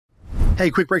Hey,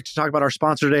 quick break to talk about our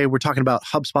sponsor today. We're talking about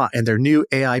HubSpot and their new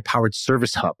AI-powered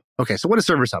Service Hub. Okay, so what is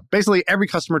Service Hub? Basically, every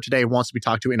customer today wants to be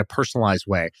talked to in a personalized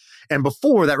way. And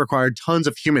before, that required tons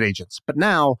of human agents. But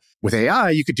now, with AI,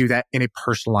 you could do that in a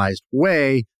personalized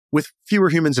way with fewer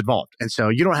humans involved. And so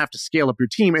you don't have to scale up your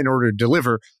team in order to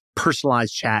deliver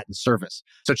personalized chat and service.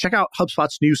 So check out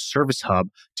HubSpot's new Service Hub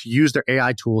to use their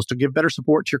AI tools to give better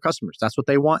support to your customers. That's what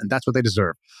they want and that's what they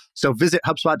deserve. So visit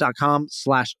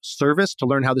HubSpot.com/service to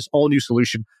learn how this all new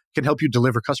solution can help you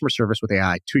deliver customer service with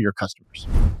AI to your customers.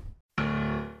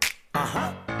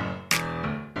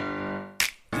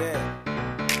 Yeah.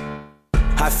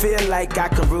 I feel like I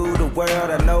can rule the world.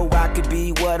 I know I could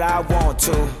be what I want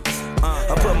to.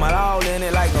 I put my all in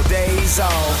it like no days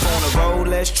off. On the road,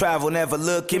 let's travel, never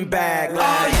looking back.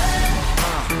 Like,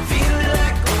 feeling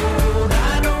like gold,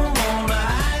 I don't wanna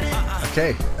hide it.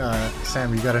 Okay,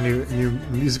 Sam, you got a new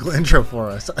musical intro for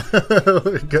us.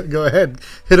 go ahead,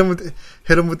 hit him with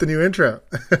the new intro.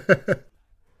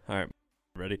 All right,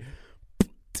 ready?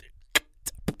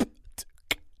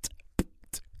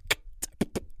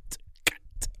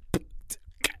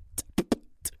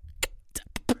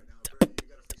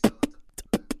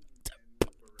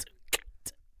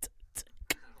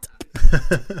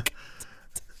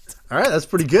 All right, that's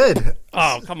pretty good.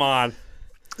 Oh, come on.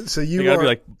 So You gotta be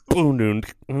like.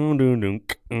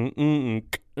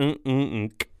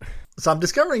 So I'm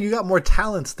discovering you got more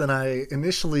talents than I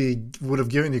initially would have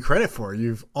given you credit for.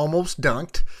 You've almost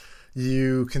dunked.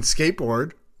 You can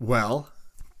skateboard well,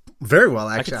 very well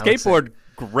actually. I can skateboard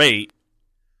great.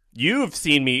 You've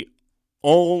seen me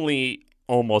only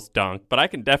almost dunk, but I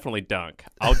can definitely dunk.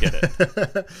 I'll get it.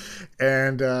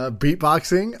 And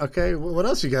beatboxing. Okay, what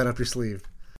else you got up your sleeve?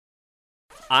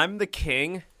 I'm the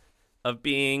king of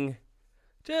being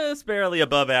just barely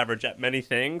above average at many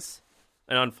things,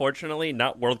 and unfortunately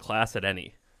not world class at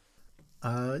any.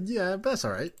 Yeah, that's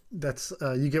all right. That's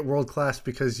you get world class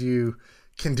because you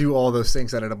can do all those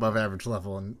things at an above average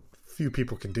level, and few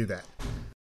people can do that.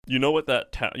 You know what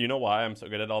you know why I'm so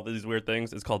good at all these weird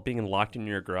things? It's called being locked in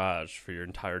your garage for your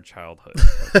entire childhood.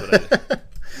 That's what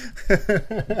I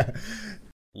did.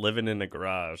 Living in a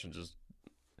garage and just...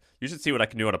 You should see what I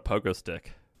can do on a pogo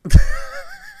stick.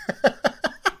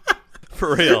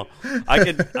 For real.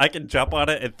 I can jump on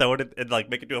it and throw it and like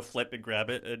make it do a flip and grab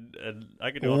it and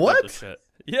I can do all kinds of shit.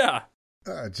 Yeah.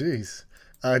 Oh, jeez.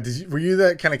 Were you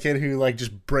that kind of kid who like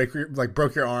just broke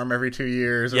your arm every 2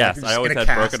 years? Or Yes, like I always had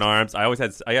broken arms. I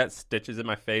got stitches in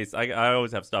my face. I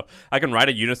always have stuff. I can ride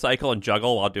a unicycle and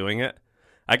juggle while doing it.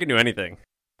 I can do anything.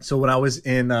 So when I was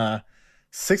in 6th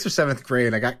or 7th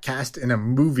grade, I got cast in a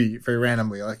movie very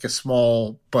randomly, like a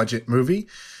small budget movie.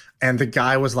 And the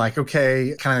guy was like,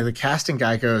 okay, kind of the casting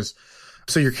guy goes,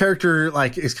 so your character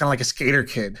like is kind of like a skater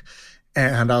kid.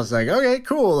 And I was like, okay,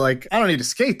 cool. Like, I don't need to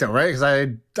skate though, right? Because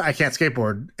I can't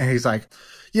skateboard. And he's like,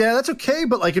 yeah, that's okay.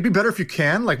 But like, it'd be better if you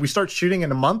can. Like, we start shooting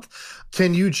in a month.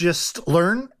 Can you just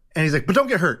learn? And he's like, but don't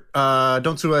get hurt.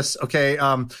 Don't sue us. Okay.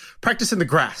 Practice in the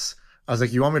grass. I was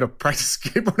like, you want me to practice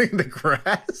skateboarding in the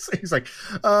grass? He's like,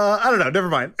 I don't know, never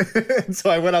mind. And so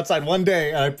I went outside one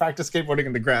day and I practiced skateboarding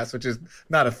in the grass, which is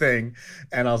not a thing.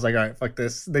 And I was like, all right, fuck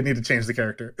this. They need to change the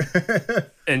character.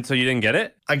 And so you didn't get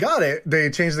it? I got it. They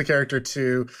changed the character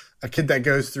to a kid that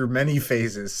goes through many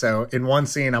phases. So in one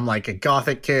scene, I'm like a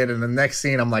gothic kid. And the next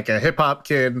scene, I'm like a hip hop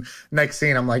kid. Next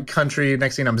scene, I'm like country.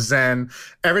 Next scene, I'm Zen.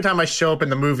 Every time I show up in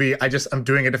the movie, I'm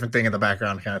doing a different thing in the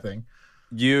background kind of thing.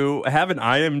 You have an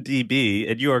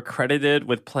IMDb, and you are credited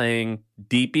with playing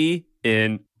Deepy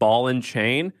in Ball and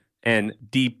Chain and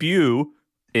Deepu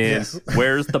in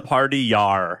Where's the Party,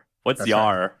 Yar? What's That's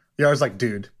Yar? Right. Yar's like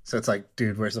dude. So it's like,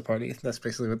 dude, where's the party? That's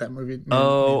basically what that movie means.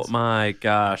 Oh my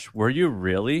gosh. Were you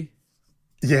really?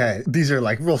 Yeah. These are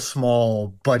like real small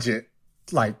budget,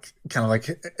 like kind of like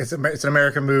it's an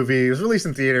American movie. It was released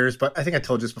in theaters, but I think I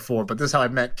told you this before, but this is how I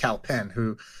met Kal Penn,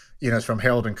 who... is from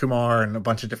Harold and Kumar and a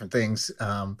bunch of different things.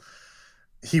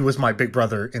 He was my big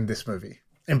brother in this movie.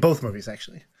 In both movies,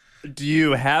 actually. Do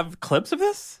you have clips of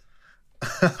this?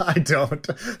 I don't.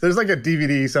 There's like a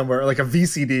DVD somewhere, like a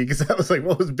VCD, because that was like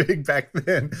what was big back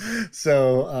then.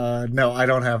 So, no, I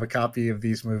don't have a copy of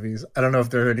these movies. I don't know if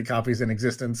there are any copies in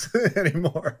existence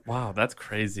anymore. Wow, that's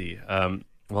crazy. Well,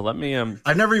 let me...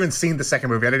 I've never even seen the second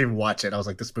movie. I didn't even watch it. I was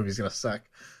like, this movie's going to suck.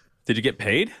 Did you get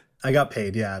paid? I got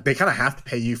paid, yeah. They kind of have to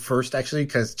pay you first, actually,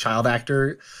 because child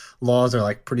actor laws are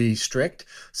like pretty strict.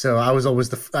 So I was always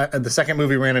the second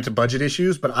movie ran into budget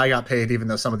issues, but I got paid even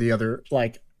though some of the other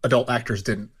like adult actors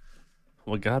didn't.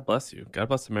 Well, God bless you. God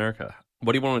bless America.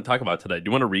 What do you want to talk about today? Do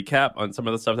you want to recap on some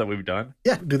of the stuff that we've done?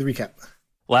 Yeah, do the recap.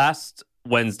 Last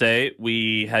Wednesday,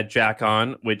 we had Jack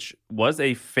on, which was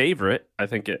a favorite. I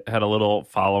think it had a little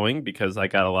following because I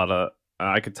got a lot of,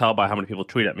 I could tell by how many people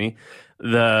tweet at me.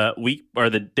 The week or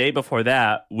the day before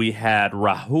that, we had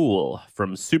Rahul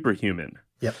from Superhuman.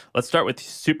 Yep. Let's start with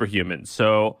Superhuman.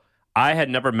 So I had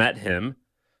never met him.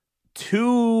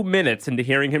 2 minutes into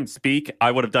hearing him speak,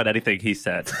 I would have done anything he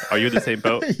said. Are you in the same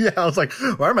boat? Yeah, I was like,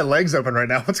 why are my legs open right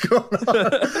now? What's going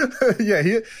on? Yeah,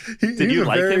 Did you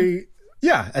like him?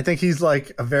 Yeah, I think he's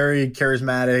like a very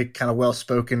charismatic, kind of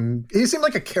well-spoken. He seemed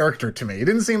like a character to me. He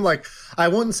didn't seem like, I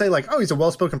wouldn't say like, oh, he's a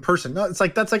well-spoken person. No, it's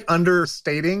like, that's like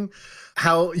understating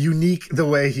how unique the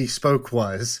way he spoke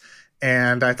was.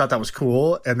 And I thought that was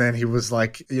cool. And then he was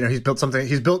like, you know, he's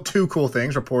built two cool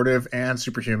things, Rapportive and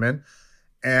Superhuman.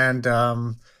 And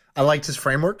I liked his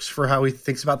frameworks for how he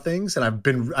thinks about things. And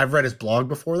I've read his blog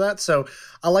before that. So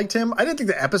I liked him. I didn't think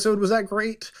the episode was that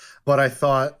great, but I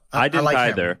thought I didn't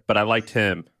either, but I liked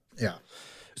him. Yeah.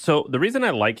 So the reason I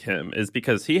like him is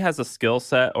because he has a skill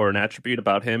set or an attribute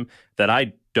about him that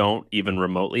I don't even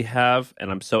remotely have. And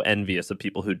I'm so envious of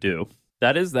people who do.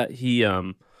 That is that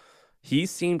he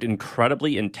seemed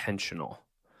incredibly intentional.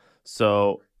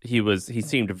 So he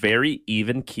seemed very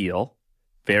even keel,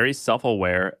 very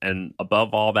self-aware, and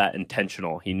above all that,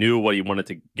 intentional. He knew what he wanted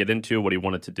to get into, what he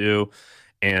wanted to do,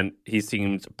 and he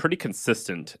seemed pretty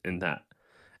consistent in that.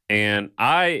 And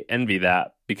I envy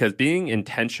that because being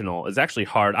intentional is actually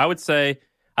hard. I would say,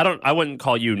 I wouldn't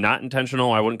call you not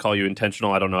intentional. I wouldn't call you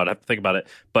intentional. I don't know. I'd have to think about it.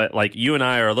 But like you and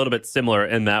I are a little bit similar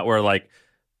in that we're like,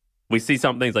 we see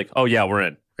something, it's like, oh yeah, we're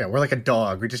in. Yeah, we're like a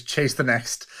dog. We just chase the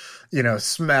next,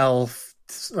 smell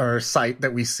or sight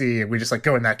that we see, and we just like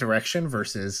go in that direction.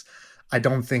 Versus, I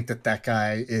don't think that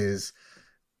guy is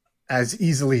as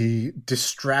easily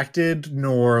distracted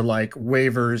nor like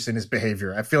wavers in his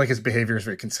behavior. I feel like his behavior is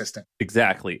very consistent.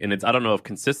 Exactly. And I don't know if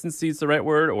consistency is the right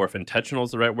word or if intentional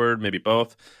is the right word, maybe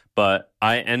both, but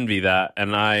I envy that.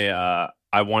 And I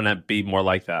want to be more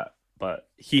like that. But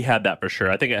he had that for sure.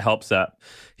 I think it helps that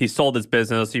he sold his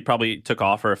business. He probably took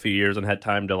off for a few years and had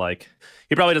time to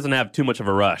he probably doesn't have too much of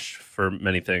a rush for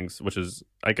many things, which is,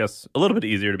 I guess, a little bit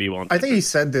easier to be well. I think he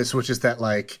said this, which is that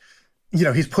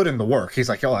he's put in the work. He's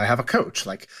like, I have a coach.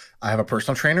 Like, I have a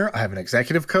personal trainer. I have an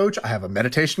executive coach. I have a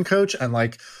meditation coach. And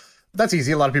that's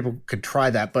easy. A lot of people could try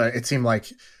that, but it seemed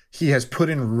like he has put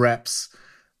in reps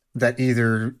that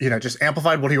either, just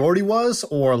amplified what he already was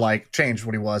or changed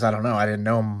what he was. I don't know. I didn't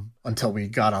know him until we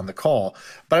got on the call,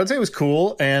 but I would say it was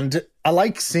cool. And I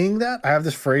like seeing that. I have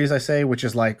this phrase I say, which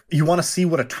is you want to see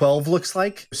what a 12 looks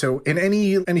like. So in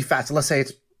any facet, let's say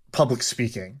it's public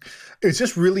speaking, it's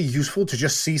just really useful to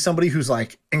just see somebody who's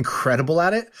incredible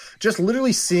at it. Just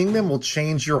literally seeing them will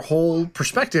change your whole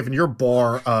perspective and your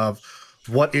bar of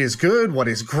what is good, what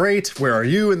is great, where are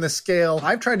you in the scale.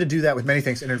 I've tried to do that with many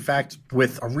things. And in fact,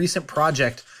 with a recent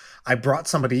project, I brought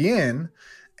somebody in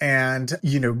and,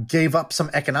 gave up some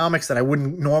economics that I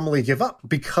wouldn't normally give up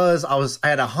because I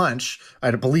had a hunch, I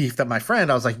had a belief that my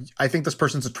friend, I was like, I think this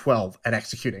person's a 12 at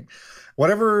executing.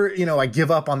 Whatever, I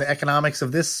give up on the economics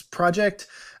of this project,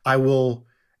 I will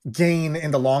gain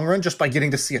in the long run just by getting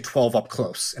to see a 12 up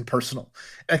close and personal.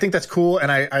 I think that's cool.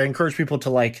 And I encourage people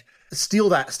to steal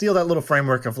that little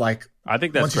framework of I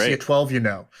think that's once you see a 12,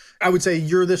 I would say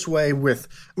you're this way with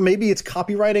maybe it's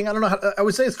copywriting. I don't know I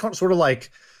would say it's sort of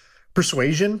like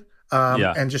persuasion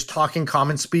and just talking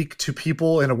common speak to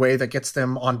people in a way that gets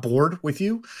them on board with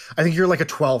you. I think you're like a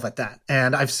 12 at that.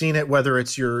 And I've seen it, whether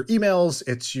it's your emails,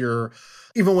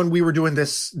 even when we were doing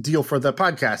this deal for the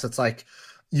podcast, it's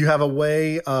you have a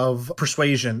way of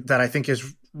persuasion that I think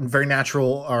is very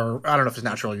natural, or I don't know if it's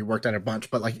natural, you worked at it a bunch,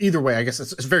 but either way, I guess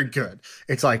it's very good.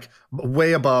 It's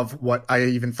way above what I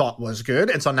even thought was good.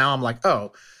 And so now I'm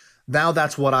oh, now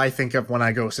that's what I think of when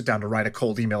I go sit down to write a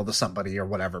cold email to somebody or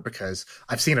whatever, because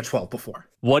I've seen a 12 before.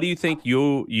 What do you think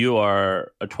you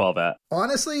are a 12 at?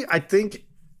 Honestly, I think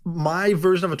my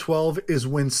version of a 12 is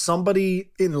when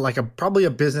somebody in probably a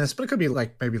business, but it could be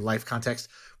maybe life context,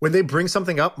 when they bring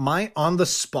something up, my on the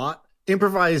spot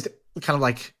improvised kind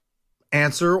of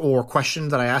answer or question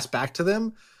that I ask back to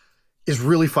them is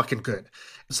really fucking good.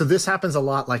 So this happens a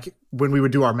lot when we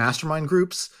would do our mastermind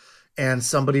groups and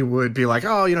somebody would be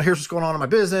oh, here's what's going on in my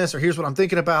business, or here's what I'm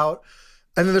thinking about.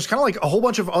 And then there's kind of a whole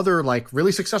bunch of other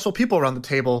really successful people around the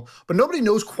table, but nobody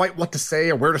knows quite what to say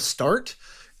or where to start.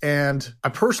 And I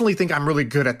personally think I'm really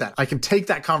good at that. I can take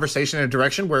that conversation in a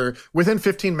direction where within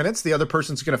 15 minutes, the other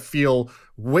person's going to feel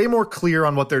way more clear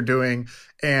on what they're doing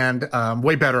and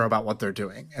way better about what they're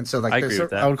doing. And so I agree with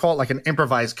that. I would call it an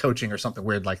improvised coaching or something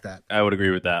weird like that. I would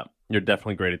agree with that. You're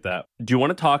definitely great at that. Do you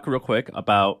want to talk real quick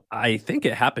about, I think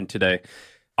it happened today,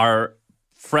 our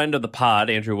friend of the pod,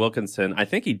 Andrew Wilkinson, I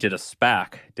think he did a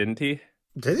SPAC, didn't he?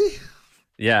 Did he?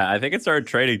 Yeah, I think it started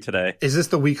trading today. Is this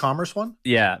the WeCommerce one?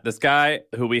 Yeah, this guy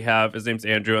who we have, his name's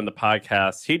Andrew on the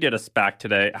podcast, he did a SPAC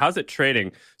today. How's it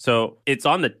trading? So it's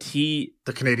on the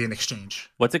The Canadian Exchange.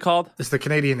 what's it called? It's the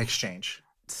Canadian Exchange.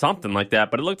 Something like that,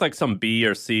 but it looked like some B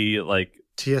or C, like,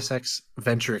 TSX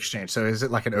Venture Exchange. So is it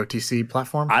like an OTC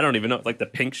platform? I don't even know, like the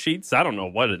pink sheets? I don't know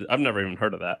what it is. I've never even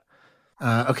heard of that.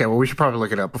 Okay, well, we should probably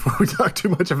look it up before we talk too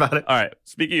much about it. All right,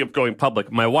 speaking of going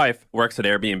public, my wife works at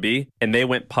Airbnb, and they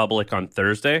went public on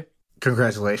Thursday.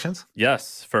 Congratulations.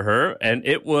 Yes, for her. And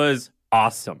it was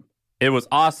awesome. It was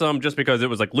awesome just because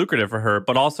it was like lucrative for her,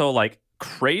 but also like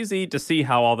crazy to see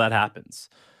how all that happens.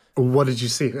 What did you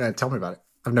see? Tell me about it.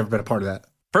 I've never been a part of that.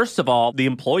 First of all, the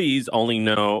employees only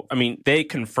know, I mean, they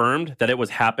confirmed that it was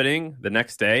happening the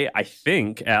next day, I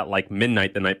think at like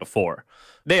midnight the night before.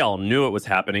 They all knew it was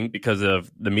happening because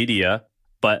of the media,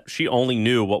 but she only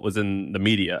knew what was in the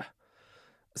media.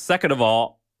 Second of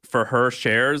all, for her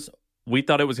shares, we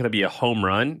thought it was going to be a home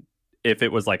run if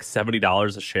it was like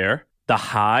 $70 a share. The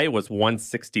high was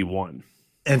 $161.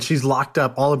 And she's locked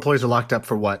up. All employees are locked up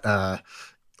for what?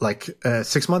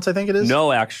 6 months, I think it is?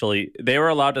 No, actually, they were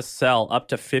allowed to sell up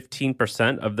to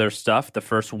 15% of their stuff the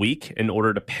first week in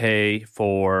order to pay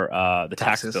for the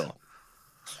tax Taxes. bill.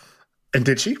 And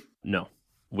did she? No,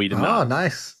 we did Oh, not.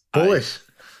 nice. Bullish.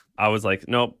 I was like,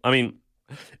 nope. I mean,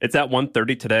 it's at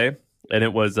 130 today, and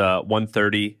it was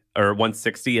 130 or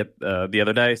 160 at the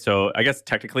other day. So I guess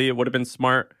technically it would have been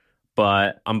smart,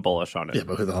 but I'm bullish on it. Yeah,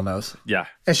 but who the hell knows? Yeah.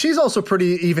 And she's also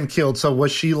pretty even keeled. So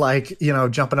was she like,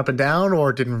 jumping up and down,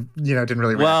 or didn't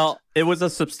really react? Well, it was a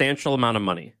substantial amount of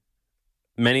money.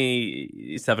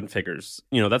 Many seven figures.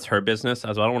 That's her business. So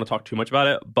I don't want to talk too much about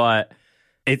it, but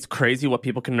it's crazy what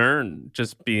people can earn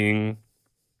just being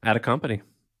at a company.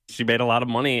 She made a lot of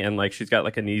money, and like she's got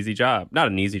like an easy job. Not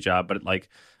an easy job, but like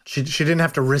She didn't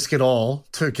have to risk it all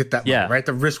to get that money, Yeah. right?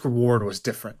 The risk reward was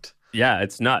different. yeah,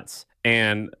 it's nuts.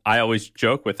 And I always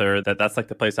joke with her that that's like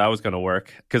the place I was going to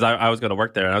work, because I was going to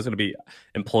work there and I was going to be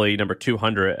employee number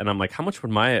 200. And I'm like, how much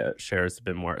would my shares have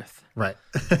been worth? Right.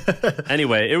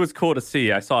 Anyway, it was cool to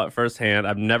see. I saw it firsthand.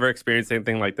 I've never experienced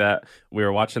anything like that. We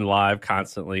were watching live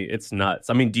constantly. It's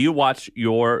nuts. I mean, do you watch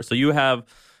so you have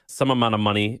some amount of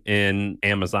money in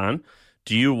Amazon.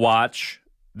 Do you watch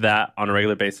that on a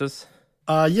regular basis?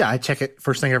 Yeah, I check it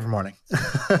first thing every morning.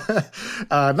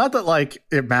 Not that like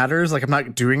it matters. Like I'm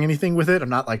not doing anything with it. I'm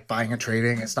not like buying and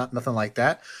trading. It's not nothing like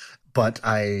that. But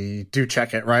I do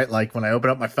check it, right? Like when I open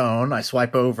up my phone, I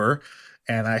swipe over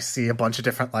and I see a bunch of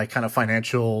different like kind of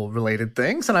financial related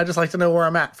things. And I just like to know where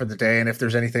I'm at for the day. And if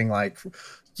there's anything like,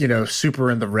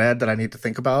 super in the red that I need to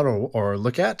think about or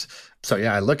look at. So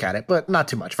yeah, I look at it, but not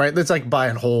too much, right? It's like buy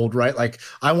and hold, right? Like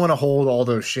I want to hold all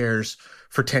those shares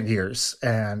for 10 years.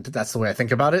 And that's the way I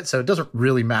think about it. So it doesn't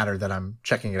really matter that I'm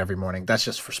checking it every morning. That's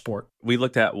just for sport. We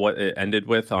looked at what it ended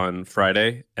with on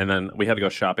Friday, and then we had to go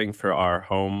shopping for our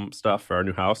home stuff for our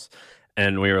new house.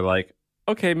 And we were like,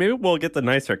 okay, maybe we'll get the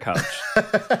nicer couch.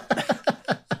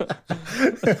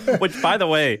 Which, by the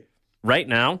way, right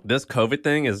now, this COVID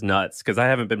thing is nuts because I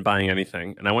haven't been buying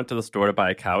anything. And I went to the store to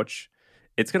buy a couch.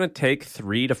 It's going to take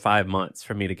 3 to 5 months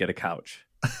for me to get a couch.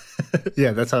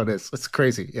 Yeah, that's how it is. It's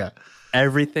crazy. Yeah.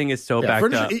 Everything is so backed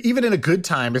furniture, up. even in a good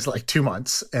time, it's like 2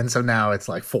 months. And so now it's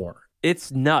like 4.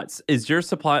 It's nuts. Is your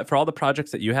supply, for all the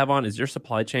projects that you have on, is your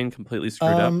supply chain completely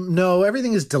screwed up? No,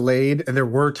 everything is delayed. And there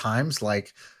were times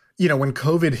like, when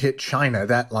COVID hit China,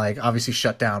 that like obviously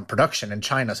shut down production in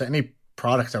China. So any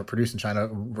products that were produced in China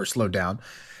were slowed down.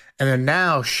 And then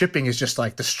now shipping is just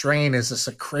like the strain is just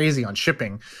like crazy on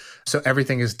shipping. So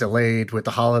everything is delayed with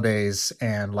the holidays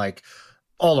and like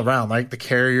all around, like the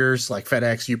carriers like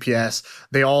FedEx, UPS,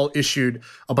 they all issued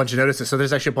a bunch of notices. So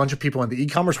there's actually a bunch of people in the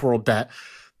e-commerce world that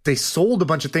they sold a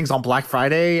bunch of things on Black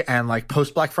Friday and like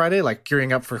post Black Friday, like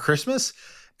gearing up for Christmas.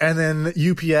 And then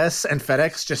UPS and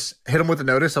FedEx just hit them with a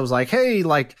notice. I was like, hey,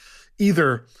 like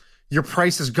either your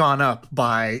price has gone up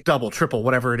by double, triple,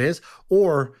 whatever it is,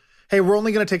 or hey, we're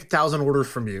only going to take 1,000 orders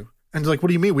from you. And they're like, what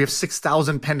do you mean? We have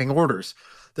 6,000 pending orders.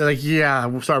 They're like,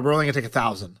 yeah, sorry, we're only going to take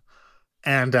 1,000.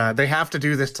 And they have to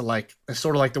do this to like, it's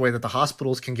sort of like the way that the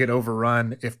hospitals can get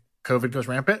overrun if COVID goes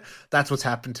rampant. That's what's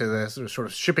happened to the sort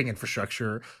of shipping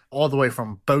infrastructure, all the way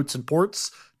from boats and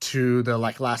ports to the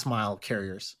like last mile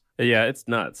carriers. Yeah, it's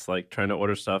nuts. Like trying to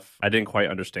order stuff. I didn't quite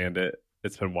understand it.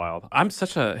 It's been wild. I'm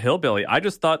such a hillbilly. I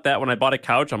just thought that when I bought a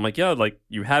couch, I'm like, yeah, like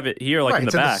you have it here, like Right, in the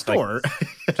it's back. in the store.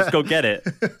 Like, just go get it.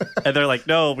 And they're like,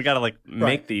 no, we got to like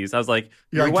make these. I was like,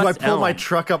 You're like, do I West pull my Elm.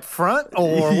 truck up front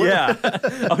or what?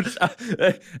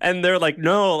 Yeah. And they're like,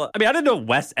 no. I mean, I didn't know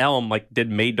West Elm like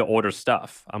did made to order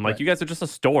stuff. I'm like, you guys are just a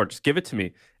store. Just give it to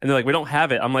me. And they're like, we don't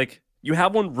have it. I'm like, you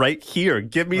have one right here.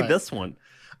 Give me this one.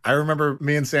 I remember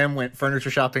me and Sam went furniture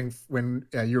shopping when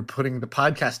you were putting the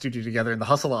podcast studio together in the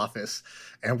Hustle office,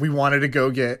 and we wanted to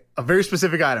go get a very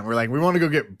specific item. We're like, we want to go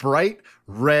get bright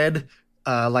red,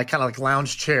 like kind of like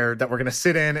lounge chair that we're going to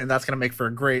sit in, and that's going to make for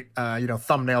a great,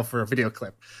 thumbnail for a video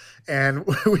clip. And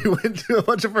we went to a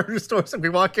bunch of furniture stores, and we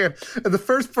walk in, and the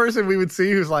first person we would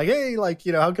see who's like, hey, like,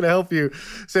 how can I help you?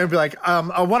 Sam would be like,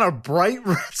 I want a bright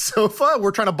red sofa.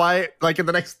 We're trying to buy it like in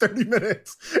the next 30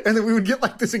 minutes. And then we would get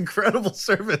like this incredible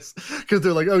service because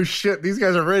they're like, oh shit, these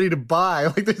guys are ready to buy.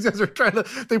 Like these guys are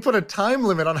they put a time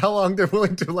limit on how long they're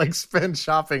willing to like spend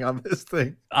shopping on this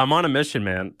thing. I'm on a mission,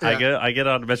 man. Yeah. I get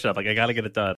on a mission. I'm like, I got to get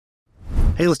it done.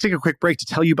 Hey, let's take a quick break to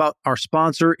tell you about our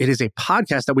sponsor. It is a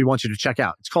podcast that we want you to check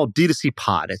out. It's called D2C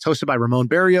Pod. It's hosted by Ramon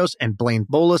Barrios and Blaine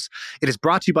Bolus. It is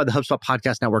brought to you by the HubSpot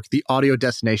Podcast Network, the audio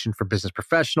destination for business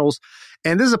professionals.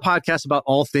 And this is a podcast about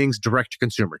all things direct to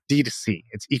consumer, D2C.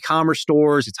 It's e-commerce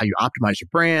stores. It's how you optimize your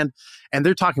brand. And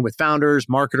they're talking with founders,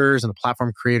 marketers, and the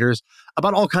platform creators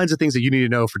about all kinds of things that you need to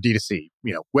know for D2C.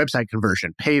 Website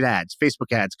conversion, paid ads,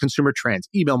 Facebook ads, consumer trends,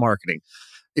 email marketing.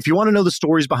 If you want to know the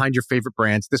stories behind your favorite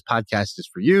brands, this podcast is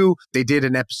for you. They did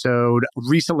an episode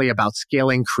recently about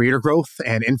scaling creator growth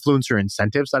and influencer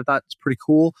incentives that I thought was pretty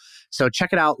cool. So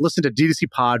check it out. Listen to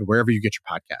D2C Pod wherever you get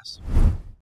your podcasts.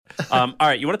 All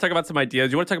right. You want to talk about some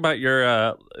ideas? You want to talk about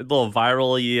your little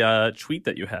viral tweet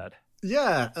that you had?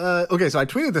 Yeah. Okay. So I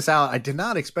tweeted this out. I did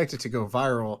not expect it to go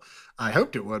viral. I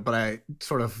hoped it would, but I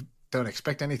sort of don't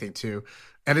expect anything to.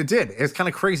 And it did. It's kind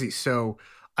of crazy. So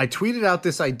I tweeted out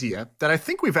this idea that I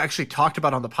think we've actually talked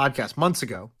about on the podcast months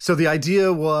ago. So the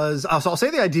idea was, so I'll say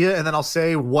the idea and then I'll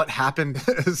say what happened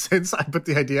since I put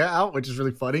the idea out, which is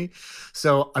really funny.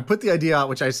 So I put the idea out,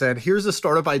 which I said, here's a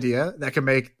startup idea that can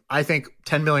make, I think,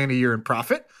 $10 million a year in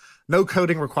profit. No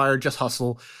coding required, just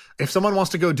hustle. If someone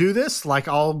wants to go do this, like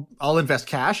I'll invest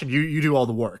cash and you do all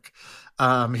the work.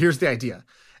 Here's the idea.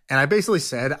 And I basically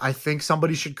said, I think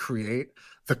somebody should create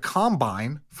the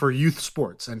Combine for youth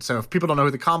sports. And so if people don't know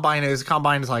who the Combine is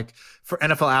like for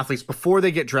NFL athletes, before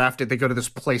they get drafted, they go to this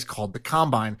place called the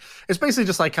Combine. It's basically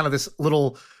just like kind of this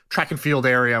little track and field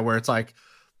area where it's like,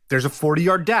 there's a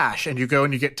 40-yard dash and you go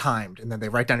and you get timed and then they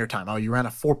write down your time. Oh, you ran a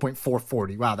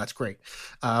 4.440. Wow, that's great.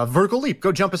 Vertical leap,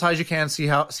 go jump as high as you can, see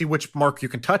which mark you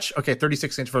can touch. Okay,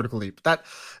 36-inch vertical leap.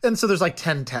 And so there's like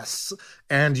 10 tests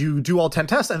and you do all 10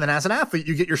 tests. And then as an athlete,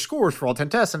 you get your scores for all 10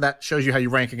 tests and that shows you how you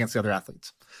rank against the other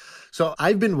athletes. So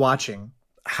I've been watching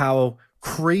how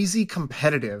crazy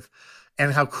competitive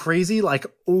and how crazy like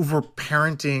over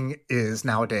parenting is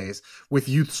nowadays with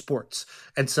youth sports.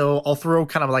 And so I'll throw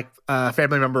kind of like a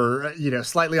family member,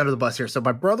 slightly under the bus here. So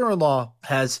my brother-in-law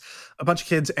has a bunch of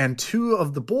kids and two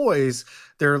of the boys,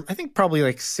 they're I think probably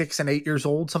like 6 and 8 years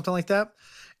old, something like that.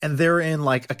 And they're in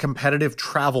like a competitive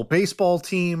travel baseball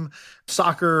team,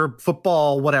 soccer,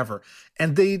 football, whatever.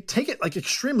 And they take it like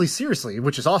extremely seriously,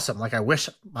 which is awesome. Like I wish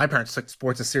my parents took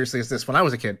sports as seriously as this when I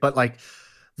was a kid, but like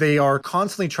they are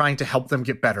constantly trying to help them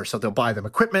get better. So they'll buy them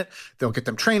equipment, they'll get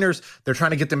them trainers, they're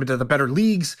trying to get them into the better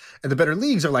leagues. And the better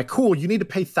leagues are like, cool, you need to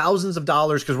pay thousands of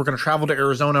dollars because we're going to travel to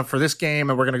Arizona for this game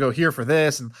and we're going to go here for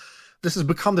this. And this has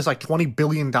become this like $20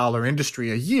 billion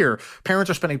industry a year. Parents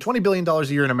are spending $20 billion a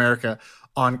year in America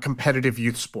on competitive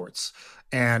youth sports.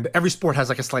 And every sport has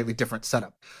like a slightly different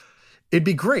setup. It'd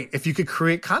be great if you could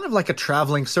create kind of like a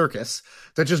traveling circus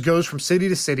that just goes from city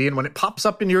to city. And when it pops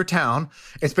up in your town,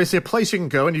 it's basically a place you can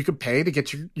go and you can pay to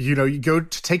get you go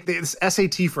to take this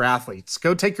SAT for athletes.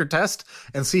 Go take your test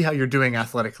and see how you're doing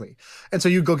athletically. And so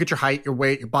you go get your height, your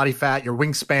weight, your body fat, your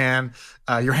wingspan,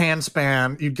 your hand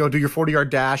span. You'd go do your 40-yard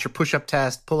dash, your push-up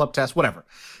test, pull-up test, whatever.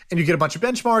 And you get a bunch of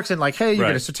benchmarks and like, hey, you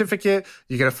get a certificate,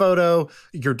 you get a photo,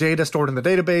 your data stored in the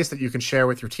database that you can share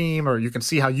with your team, or you can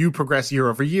see how you progress year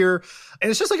over year. And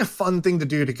it's just like a fun thing to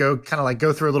do to go kind of like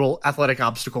go through a little athletic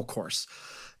obstacle course.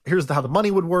 Here's how the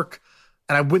money would work.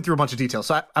 And I went through a bunch of details.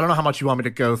 So I don't know how much you want me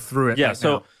to go through it. Yeah. Right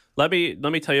So now. let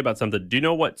me tell you about something. Do you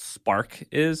know what Spark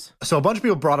is? So a bunch of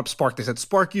people brought up Spark. They said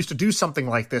Spark used to do something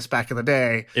like this back in the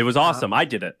day. It was awesome. I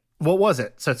did it. What was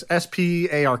it? So it's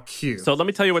SPARQ. So let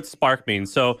me tell you what Spark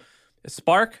means. So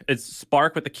Spark, it's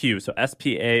Spark with a Q, so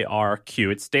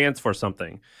SPARQ. It stands for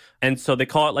something. And so they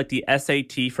call it like the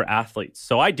SAT for athletes.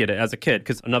 So I did it as a kid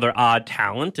because another odd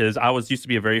talent is I used to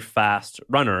be a very fast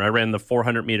runner. I ran the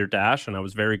 400-meter dash, and I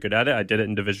was very good at it. I did it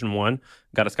in Division I,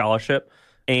 got a scholarship.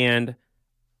 And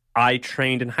I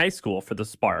trained in high school for the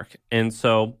Spark. And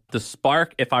so the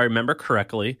Spark, if I remember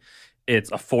correctly,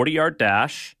 it's a 40-yard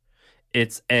dash.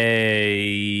 It's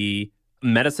a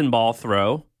medicine ball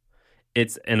throw.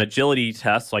 It's an agility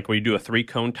test, like where you do a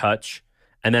 3-cone touch.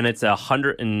 And then it's a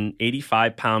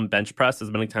 185-pound bench press as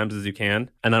many times as you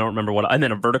can. And I don't remember what. And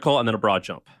then a vertical and then a broad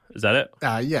jump. Is that it?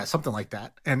 Yeah, something like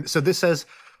that. And so this says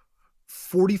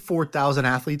 44,000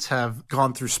 athletes have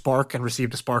gone through Spark and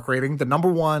received a Spark rating. The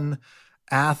number one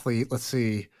athlete, let's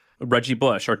see. Reggie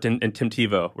Bush and Tim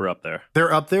Tebow were up there.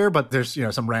 They're up there, but there's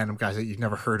some random guys that you've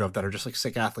never heard of that are just like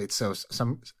sick athletes. So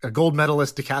a gold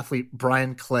medalist decathlete,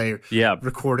 Brian Clay,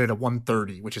 recorded a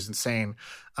 130, which is insane.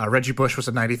 Reggie Bush was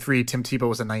a 93. Tim Tebow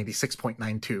was a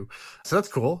 96.92. So that's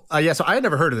cool. So I had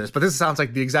never heard of this, but this sounds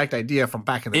like the exact idea from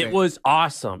back in the day. It was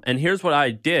awesome. And here's what I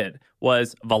did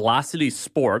was Velocity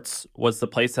Sports was the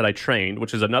place that I trained,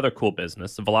 which is another cool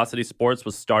business. The Velocity Sports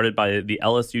was started by the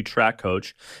LSU track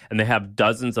coach, and they have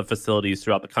dozens of facilities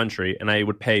throughout the country. And I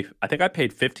paid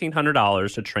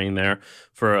 $1,500 to train there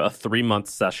for a 3-month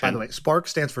session. By the way, SPARK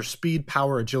stands for Speed,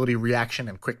 Power, Agility, Reaction,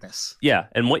 and Quickness. Yeah.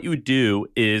 And what you do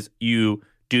is you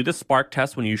do the Spark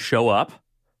test when you show up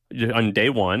on day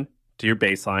one to your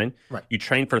baseline. Right. You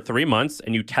train for 3 months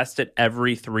and you test it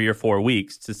every 3 or 4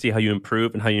 weeks to see how you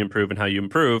improve and how you improve and how you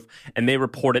improve. And they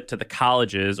report it to the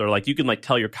colleges, or like you can like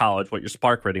tell your college what your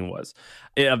Spark rating was.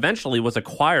 It eventually was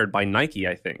acquired by Nike,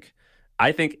 I think.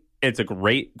 It's a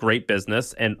great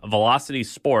business, and Velocity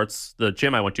Sports, the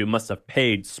gym I went to, must have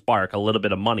paid Spark a little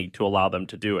bit of money to allow them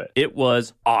to do it. It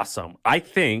was awesome. I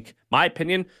think, my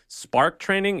opinion, Spark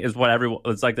training is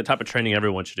it's like the type of training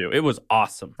everyone should do. It was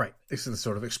awesome. Right. This is the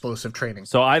sort of explosive training.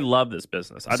 So I love this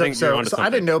business. I think you're onto something. I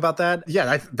didn't know about that.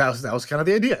 Yeah, that was kind of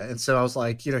the idea. And so I was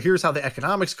like, here's how the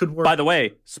economics could work. By the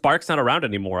way, Spark's not around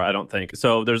anymore, I don't think.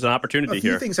 So there's an opportunity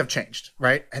here. A few things have changed,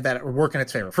 right? And that work in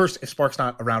its favor. First, if Spark's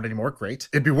not around anymore, great.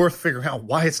 It'd be worth figuring out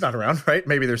why it's not around, right?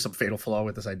 Maybe there's some fatal flaw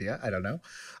with this idea. I don't know.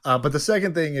 But the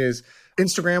second thing is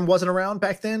Instagram wasn't around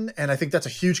back then, and I think that's a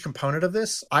huge component of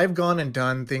this. I've gone and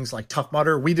done things like Tough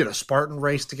Mudder. We did a Spartan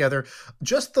race together.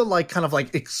 Just the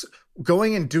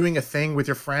going and doing a thing with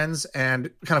your friends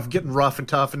and kind of getting rough and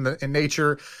tough in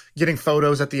nature, getting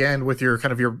photos at the end with your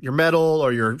kind of your medal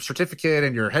or your certificate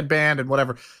and your headband and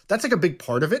whatever. That's like a big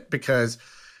part of it, because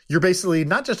you're basically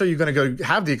not just are you going to go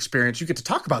have the experience, you get to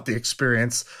talk about the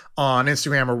experience on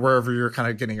Instagram or wherever you're kind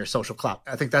of getting your social clout.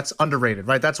 I think that's underrated,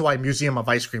 right? That's why Museum of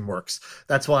Ice Cream works.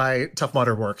 That's why Tough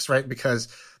Mudder works, right? Because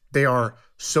they are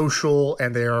social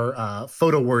and they are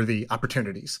photo-worthy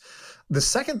opportunities. The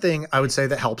second thing I would say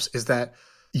that helps is that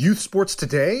youth sports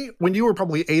today, when you were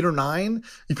probably 8 or 9,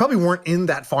 you probably weren't in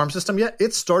that farm system yet.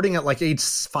 It's starting at like age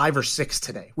 5 or 6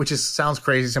 today, which sounds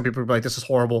crazy. Some people are like, this is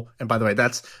horrible. And by the way,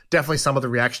 that's definitely some of the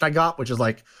reaction I got, which is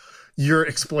like, you're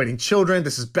exploiting children.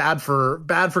 This is bad for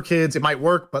kids. It might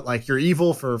work, but like you're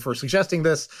evil for suggesting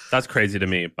this. That's crazy to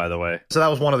me, by the way. So that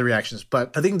was one of the reactions.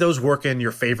 But I think those work in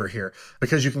your favor here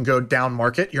because you can go down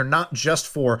market. You're not just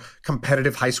for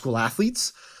competitive high school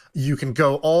athletes. You can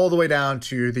go all the way down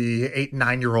to the 8,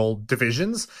 9-year-old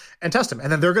divisions and test them. And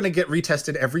then they're going to get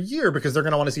retested every year because they're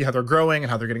going to want to see how they're growing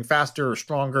and how they're getting faster or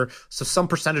stronger. So some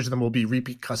percentage of them will be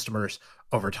repeat customers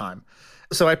over time.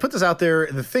 So I put this out there.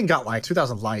 The thing got like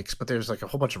 2,000 likes, but there's like a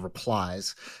whole bunch of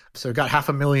replies. So it got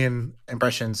 500,000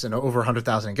 impressions and over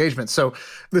 100,000 engagements. So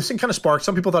this thing kind of sparked.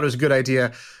 Some people thought it was a good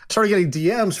idea. Started getting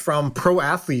DMs from pro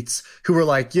athletes who were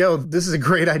like, yo, this is a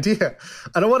great idea.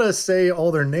 I don't want to say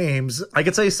all their names. I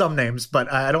could say some names,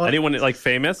 but I don't want anyone like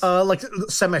famous? Like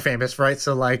semi-famous, right?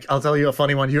 So like, I'll tell you a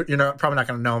funny one. You're probably not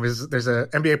going to know him. There's an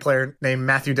NBA player named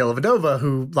Matthew Dellavedova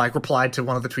who like replied to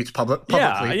one of the tweets publicly.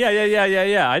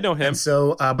 Yeah. I know him. And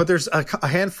so, but there's a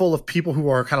handful of people who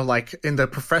are kind of like in the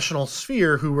professional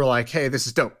sphere who were like, hey, this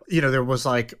is dope. There was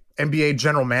like NBA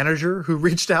general manager who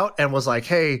reached out and was like,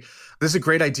 hey, this is a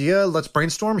great idea. Let's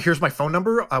brainstorm. Here's my phone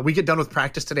number. We get done with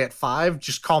practice today at 5.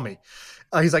 Just call me.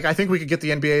 He's like, I think we could get the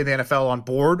NBA and the NFL on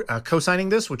board co-signing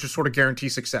this, which would sort of guarantee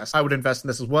success. I would invest in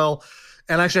this as well.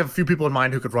 And I actually have a few people in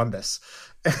mind who could run this.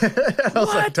 I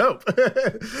was like, dope.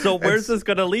 So where's this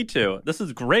going to lead to? This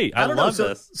is great. I love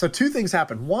this. So 2 things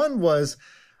happened. One was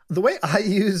the way I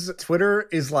use Twitter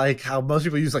is like how most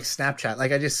people use like Snapchat.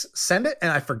 Like I just send it and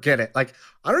I forget it. Like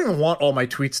I don't even want all my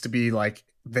tweets to be like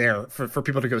there for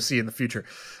people to go see in the future.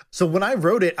 So when I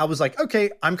wrote it, I was like,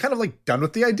 okay, I'm kind of like done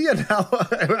with the idea now.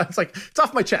 It's like, it's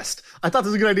off my chest. I thought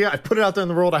this was a good idea. I put it out there in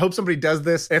the world. I hope somebody does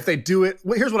this. If they do it,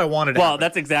 well, here's what I wanted to Well, happen.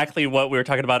 that's exactly what we were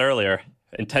talking about earlier.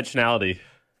 Intentionality.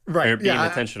 Right. Or being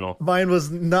intentional. Mine was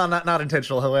not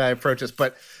intentional the way I approach this.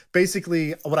 But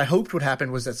basically what I hoped would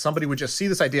happen was that somebody would just see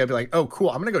this idea and be like, oh, cool,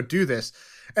 I'm going to go do this.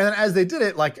 And then as they did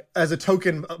it, like as a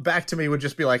token back to me would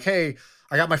just be like, hey,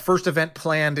 I got my first event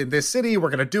planned in this city. We're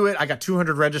going to do it. I got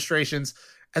 200 registrations.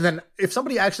 And then if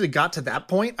somebody actually got to that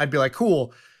point, I'd be like,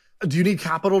 cool. Do you need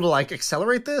capital to like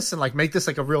accelerate this and like make this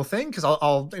like a real thing? Because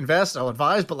I'll invest, I'll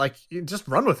advise, but like you just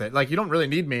run with it. Like you don't really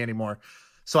need me anymore.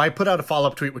 So I put out a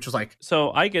follow-up tweet, which was like,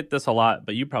 so I get this a lot,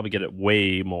 but you probably get it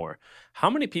way more. How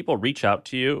many people reach out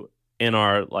to you and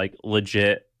are like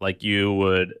legit, like you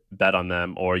would bet on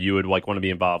them or you would like want to be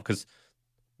involved? Because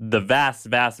the vast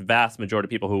majority of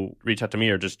people who reach out to me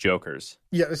are just jokers.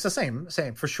 yeah, it's the same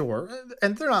for sure.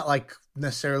 And they're not like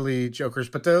necessarily jokers,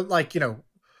 but they're like,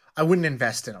 I wouldn't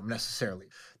invest in them necessarily.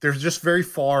 They're just very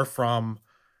far from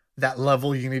that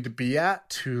level you need to be at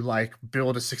to like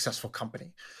build a successful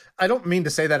company. I don't mean to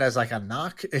say that as like a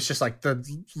knock. It's just like the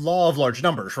law of large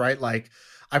numbers, right? Like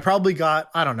I probably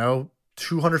got, I don't know,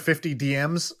 250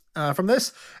 DMs from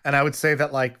this. And I would say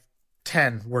that like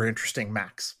 10 were interesting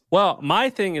max. Well, my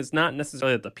thing is not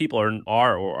necessarily that the people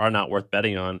are or are not worth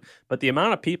betting on, but the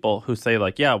amount of people who say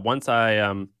like, yeah, once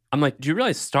I'm like, do you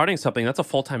realize starting something, that's a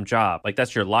full-time job? Like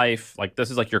that's your life. Like this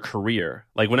is like your career.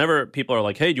 Like whenever people are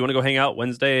like, hey, do you want to go hang out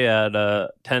Wednesday at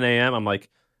 10 a.m.? I'm like,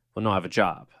 well, no, I have a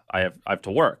job. I have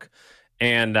to work.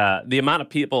 And the amount of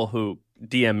people who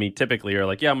DM me typically are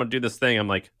like, yeah, I'm going to do this thing. I'm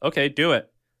like, okay, do it.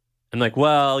 I'm like,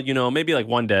 well, maybe like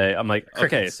one day. I'm like, okay,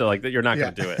 Crickets. so like you're not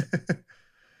going to do it.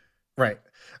 Right.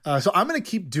 So I'm going to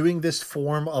keep doing this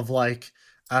form of like,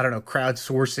 I don't know,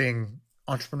 crowdsourcing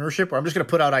entrepreneurship where I'm just going to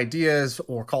put out ideas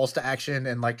or calls to action.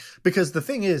 And like, because the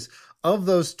thing is, of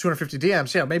those 250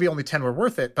 DMs, yeah, maybe only 10 were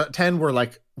worth it, but 10 were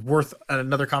like worth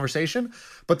another conversation.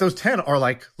 But those 10 are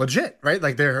like legit, right?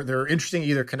 Like they're interesting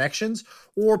either connections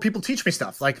or people teach me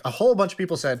stuff. Like a whole bunch of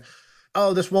people said,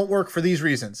 oh, this won't work for these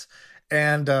reasons.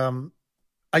 And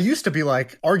I used to be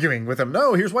like arguing with them,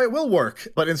 no, here's why it will work.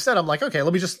 But instead I'm like, okay,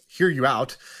 let me just hear you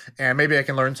out. And maybe I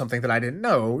can learn something that I didn't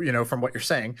know, from what you're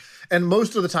saying. And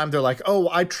most of the time they're like, oh,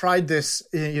 I tried this,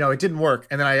 it didn't work.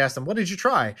 And then I asked them, what did you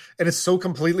try? And it's so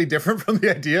completely different from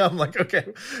the idea. I'm like,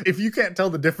 okay, if you can't tell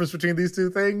the difference between these two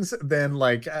things, then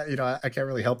like, I can't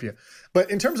really help you.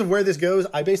 But in terms of where this goes,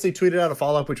 I basically tweeted out a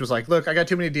follow-up, which was like, look, I got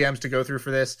too many DMs to go through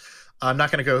for this. I'm not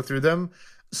going to go through them.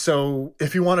 So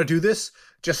if you want to do this,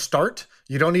 just start.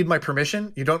 You don't need my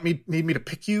permission. You don't need me to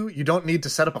pick you. You don't need to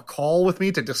set up a call with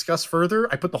me to discuss further.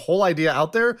 I put the whole idea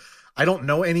out there. I don't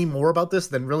know any more about this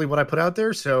than really what I put out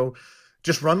there. So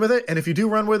just run with it. And if you do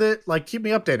run with it, like keep me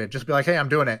updated. Just be like, hey, I'm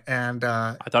doing it. And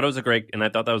I thought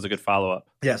that was a good follow-up.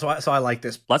 Yeah, so I like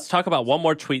this. Let's talk about one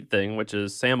more tweet thing, which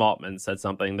is Sam Altman said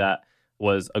something that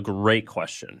was a great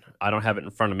question. I don't have it in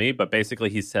front of me, but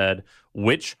basically he said,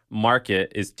 which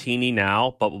market is teeny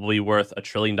now, but will be worth $1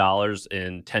 trillion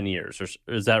in 10 years? Or,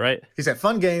 is that right? He said,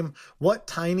 fun game. What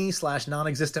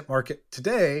tiny/non-existent market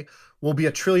today will be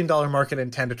 $1 trillion market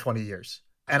in 10 to 20 years?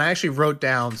 And I actually wrote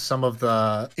down some of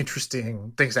the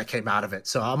interesting things that came out of it.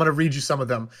 So I'm going to read you some of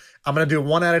them. I'm going to do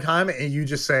one at a time, and you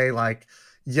just say like,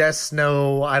 yes,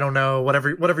 no, I don't know,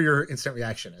 whatever your instant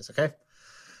reaction is, okay?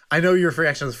 I know your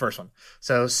reaction to the first one.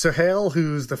 So Sohail,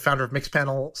 who's the founder of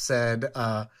Mixpanel, said,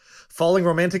 falling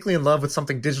romantically in love with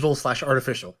something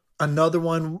digital/artificial. Another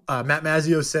one, Matt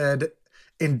Mazzio said,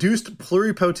 induced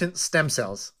pluripotent stem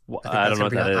cells. I don't know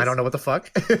what that is. I don't know what the fuck.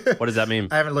 What does that mean?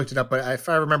 I haven't looked it up, but if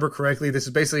I remember correctly, this is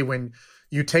basically when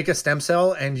you take a stem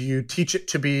cell and you teach it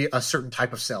to be a certain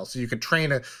type of cell. So you can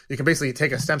you can basically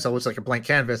take a stem cell, which is like a blank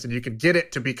canvas, and you can get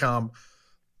it to become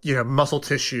muscle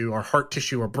tissue or heart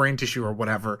tissue or brain tissue or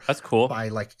whatever. That's cool. By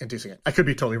like inducing it. I could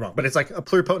be totally wrong, but it's like a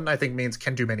pluripotent, I think, means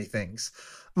can do many things.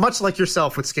 Much like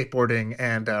yourself with skateboarding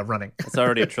and running. It's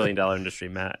already $1 trillion industry,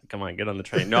 Matt. Come on, get on the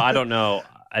train. No, I don't know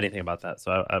anything about that,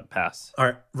 so I pass. All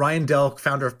right. Ryan Delk,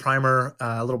 founder of Primer,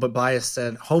 a little bit biased,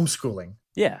 said homeschooling.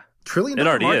 Yeah. $1 trillion It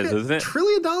already market? is, isn't it? $1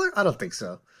 trillion? I don't think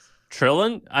so.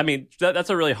 Trillion? I mean, that's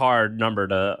a really hard number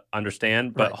to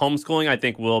understand, but Right. homeschooling, I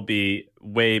think, will be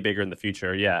way bigger in the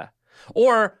future. Yeah.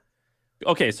 Or,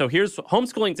 okay, so here's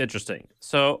homeschooling's interesting.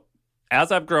 So as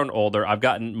I've grown older, I've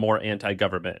gotten more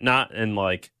anti-government. Not in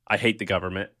like, I hate the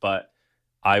government, but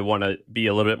I want to be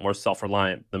a little bit more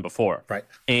self-reliant than before. Right.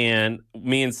 And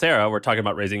me and Sarah were talking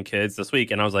about raising kids this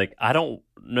week, and I was like, I don't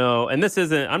know. And this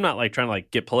isn't, I'm not like trying to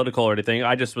like get political or anything.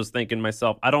 I just was thinking to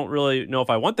myself, I don't really know if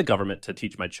I want the government to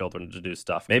teach my children to do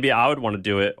stuff. Maybe I would want to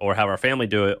do it, or have our family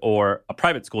do it, or a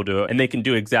private school do it, and they can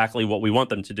do exactly what we want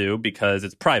them to do because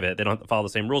it's private. They don't have to follow the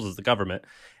same rules as the government.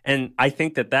 And I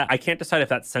think that I can't decide if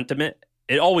that sentiment,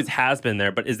 it always has been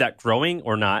there, but is that growing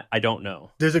or not? I don't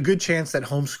know. There's a good chance that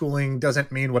homeschooling doesn't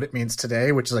mean what it means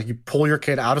today, which is like you pull your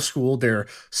kid out of school, they're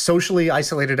socially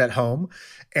isolated at home,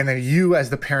 and then you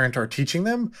as the parent are teaching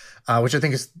them, which I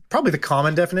think is probably the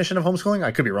common definition of homeschooling.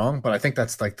 I could be wrong, but I think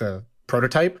that's like the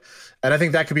prototype. And I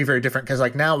think that could be very different because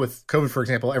like now with COVID, for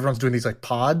example, everyone's doing these like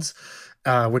pods.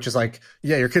 Which is like,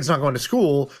 yeah, your kid's not going to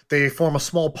school. They form a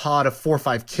small pod of 4 or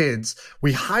 5 kids.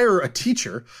 We hire a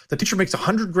teacher. The teacher makes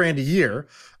 $100,000 a year.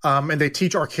 And they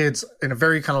teach our kids in a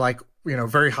very kind of like,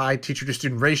 very high teacher to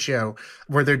student ratio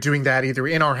where they're doing that either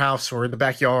in our house or in the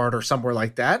backyard or somewhere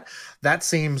like that. That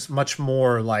seems much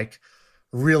more like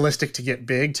realistic to get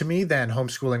big to me than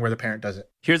homeschooling where the parent does it.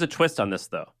 Here's a twist on this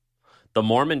though. The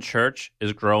Mormon church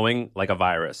is growing like a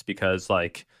virus because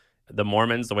like, the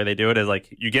Mormons, the way they do it is like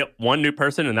you get one new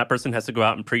person and that person has to go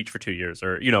out and preach for 2 years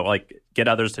or, like get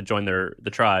others to join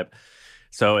the tribe.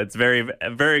 So it's very,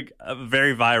 very,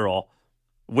 very viral.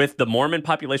 With the Mormon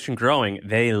population growing,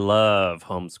 they love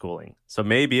homeschooling. So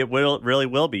maybe it really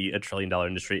will be a $1 trillion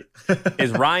industry.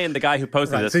 Is Ryan the guy who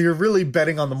posted this? So you're really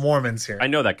betting on the Mormons here. I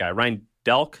know that guy. Ryan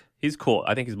Delk. He's cool.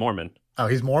 I think he's Mormon. Oh,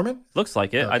 he's Mormon? Looks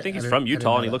like it. Okay. I think he's from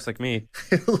Utah and he looks like me.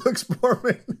 He looks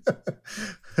Mormon.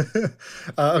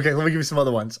 Okay, let me give you some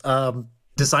other ones.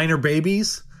 Designer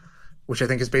babies, which I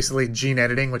think is basically gene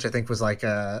editing, which I think was like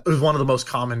it was one of the most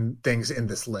common things in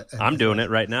this lit. I'm doing it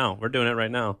right now. We're doing it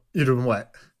right now. You're doing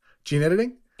what? Gene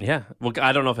editing? Yeah. Well,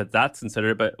 I don't know if that's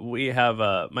considered, but we have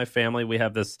my family. We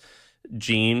have this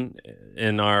gene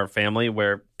in our family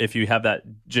where if you have that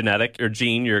genetic or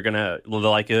gene, you're gonna the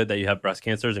likelihood that you have breast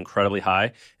cancer is incredibly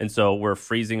high, and so we're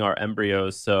freezing our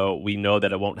embryos so we know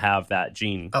that it won't have that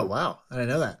gene. Oh wow, I didn't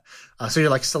know that. So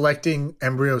you're like selecting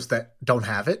embryos that don't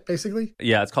have it, basically?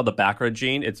 Yeah, it's called the BACRA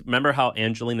gene. Remember how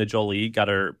Angelina Jolie got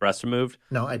her breast removed?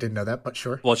 No, I didn't know that, but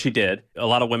sure. Well, she did. A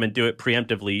lot of women do it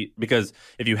preemptively because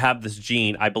if you have this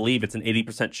gene, I believe it's an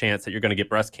 80% chance that you're going to get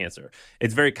breast cancer.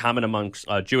 It's very common amongst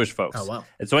Jewish folks. Oh wow.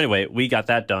 And so anyway, we got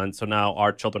that done. So now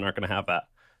our children aren't going to have that.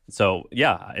 So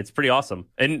yeah, it's pretty awesome.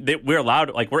 And we're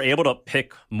allowed, like we're able to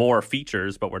pick more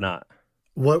features, but we're not.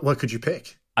 What could you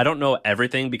pick? I don't know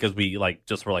everything because we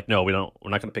we're like, no, we're not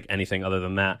going to pick anything other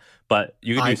than that. But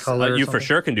you can you for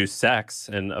sure can do sex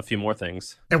and a few more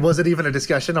things. And was it even a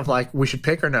discussion of like, we should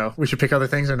pick or no? We should pick other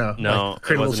things or no? No. Like,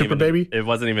 create a little super baby? It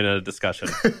wasn't even a discussion.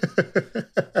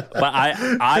 But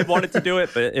I wanted to do it,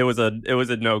 but it was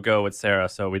a no-go with Sarah.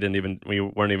 So we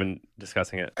weren't even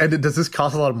discussing it. And does this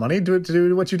cost a lot of money to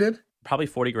do what you did? Probably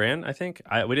 $40,000, I think.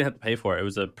 We didn't have to pay for it. It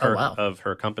was a perk of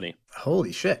her company.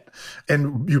 Holy shit.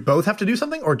 And you both have to do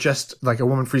something, or just like a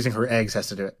woman freezing her eggs has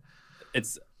to do it?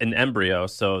 It's an embryo,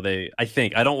 so I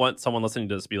don't want someone listening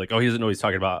to this to be like, oh, he doesn't know what he's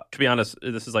talking about. To be honest,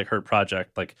 this is like her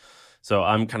project. So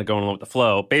I'm kind of going along with the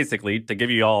flow. Basically, to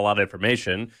give you all a lot of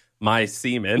information, my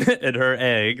semen and her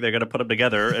egg, they're going to put them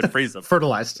together and freeze them.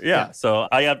 Fertilized. Yeah. So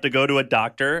I have to go to a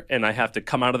doctor and I have to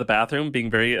come out of the bathroom being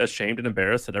very ashamed and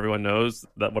embarrassed that everyone knows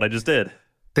that what I just did.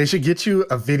 They should get you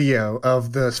a video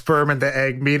of the sperm and the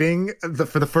egg meeting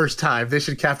for the first time. They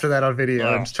should capture that on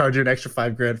video and charge you an extra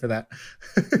 $5,000 for that.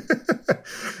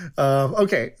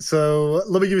 Okay, so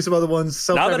let me give you some other ones.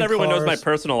 Now that everyone knows my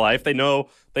personal life, they know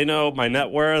my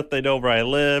net worth, they know where I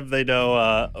live, they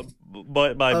know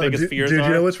what my biggest fears are. Dude,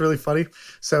 you know what's really funny?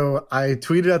 So I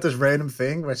tweeted out this random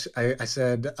thing, which I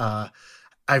said,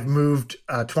 I've moved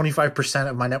 25%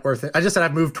 of my net worth. I just said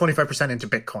I've moved 25% into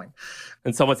Bitcoin.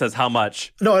 And someone says, how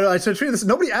much? No, I said, this.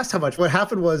 Nobody asked how much. What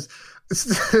happened was, this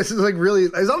is like really,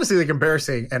 it's honestly like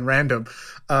embarrassing and random.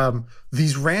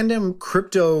 These random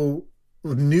crypto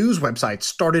news websites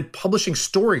started publishing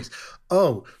stories.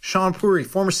 Oh, Sean Puri,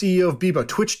 former CEO of Bebo,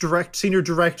 Twitch senior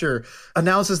director,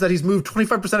 announces that he's moved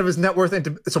 25% of his net worth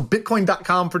into. So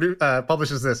Bitcoin.com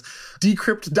publishes this.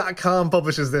 Decrypt.com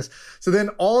publishes this. So then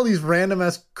all these random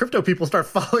ass crypto people start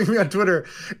following me on Twitter.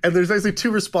 And there's actually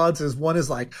 2 responses. One is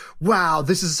like, wow,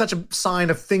 this is such a sign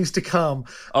of things to come.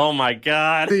 Oh my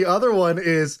God. The other one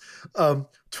is,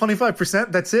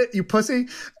 25%, that's it, you pussy.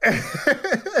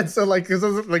 And so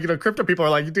crypto people are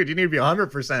like, dude, you need to be 100%,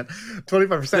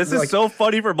 25%. This is so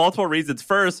funny for multiple reasons.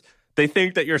 First, they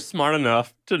think that you're smart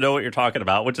enough to know what you're talking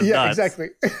about, which is nuts. Yeah, exactly.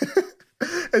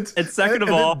 And second of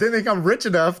all, then they think I'm rich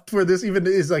enough where this even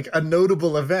is like a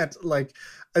notable event. Like,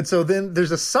 And so then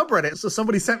there's a subreddit. So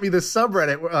somebody sent me this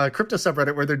subreddit, crypto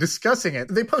subreddit, where they're discussing it.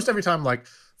 They post every time, like,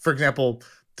 for example,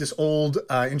 this old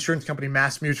insurance company,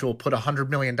 Mass Mutual, put $100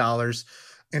 million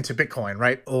into Bitcoin,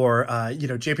 right? Or,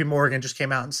 JP Morgan just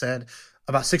came out and said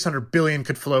about 600 billion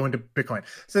could flow into Bitcoin.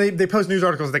 So they post news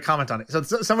articles, they comment on it. So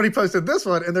somebody posted this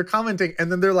one and they're commenting,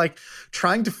 and then they're like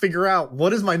trying to figure out,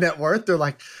 what is my net worth? They're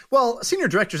like, well, senior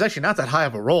director is actually not that high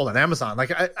of a role at Amazon.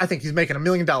 Like, I think he's making $1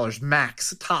 million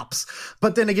max tops.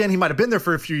 But then again, he might have been there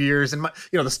for a few years, and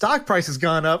the stock price has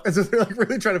gone up. And so they're like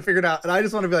really trying to figure it out. And I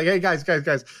just want to be like, hey, guys,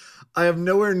 I am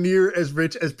nowhere near as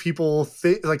rich as people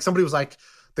think. Like, somebody was like,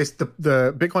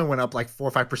 the Bitcoin went up like 4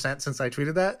 or 5% since I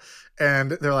tweeted that.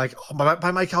 And they're like, oh,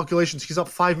 by my calculations, he's up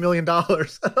 $5 million. And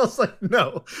I was like,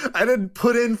 no, I didn't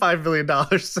put in $5 million.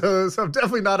 So I'm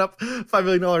definitely not up $5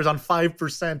 million on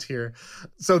 5% here.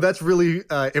 So that's really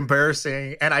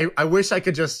embarrassing. And I wish I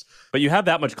could just... But you have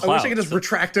that much clout. I wish I could just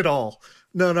retract it all.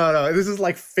 No. This is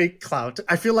like fake clout.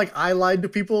 I feel like I lied to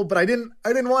people, but I didn't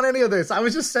want any of this. I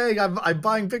was just saying I'm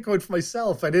buying Bitcoin for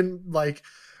myself. I didn't like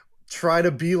try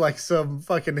to be like some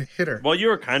fucking hitter. Well, you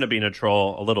were kind of being a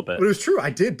troll a little bit. But it was true. I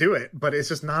did do it, but it's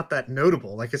just not that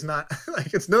notable. Like, it's not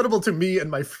like it's notable to me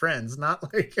and my friends, not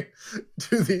like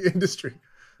to the industry.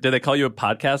 Did they call you a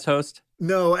podcast host?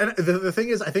 No. And the thing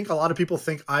is, I think a lot of people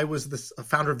think I was the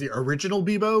founder of the original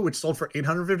Bebo, which sold for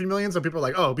 850 million. So people are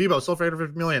like, oh, Bebo sold for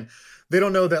 850 million. They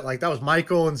don't know that, like, that was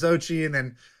Michael and Xochi, and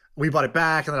then we bought it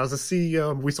back, and then I was the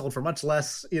CEO, and we sold for much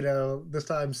less, this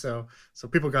time. So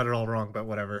people got it all wrong, but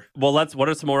whatever. Well, what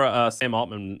are some more Sam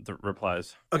Altman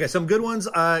replies? Okay, some good ones.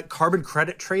 Carbon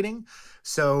credit trading.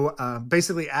 So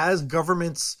basically, as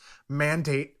governments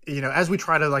mandate, as we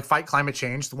try to like fight climate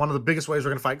change, one of the biggest ways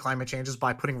we're going to fight climate change is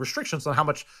by putting restrictions on how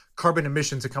much carbon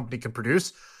emissions a company can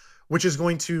produce, which is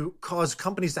going to cause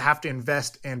companies to have to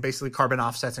invest in basically carbon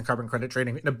offsets and carbon credit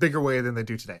trading in a bigger way than they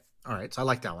do today. All right, so I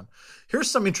like that one.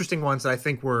 Here's some interesting ones that I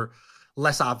think were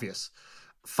less obvious.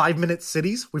 5-minute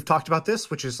cities, we've talked about this,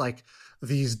 which is like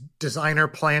these designer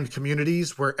planned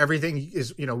communities where everything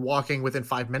is, walking within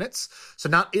 5 minutes. So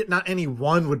not any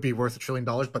one would be worth $1 trillion,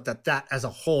 but that as a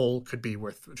whole could be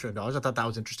worth $1 trillion. I thought that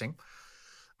was interesting.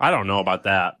 I don't know about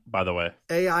that, by the way.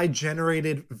 AI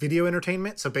generated video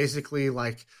entertainment. So basically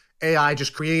like AI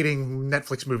just creating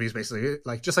Netflix movies, basically,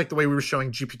 like just like the way we were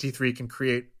showing GPT-3 can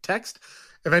create text.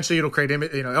 Eventually, it'll create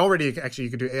already actually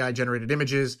you can do AI generated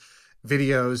images,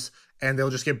 videos, and they'll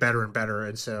just get better and better.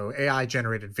 And so AI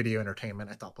generated video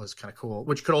entertainment I thought was kind of cool,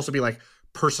 which could also be like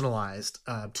personalized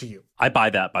to you. I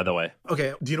buy that, by the way.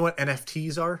 Okay, do you know what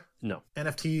NFTs are? No.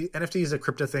 NFT is a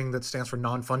crypto thing that stands for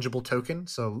non-fungible token.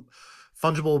 So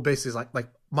fungible basically is like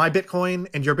my Bitcoin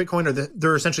and your Bitcoin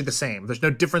they're essentially the same. There's no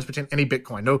difference between any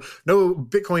Bitcoin. No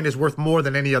Bitcoin is worth more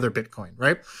than any other Bitcoin,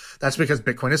 right? That's because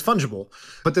Bitcoin is fungible.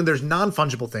 But then there's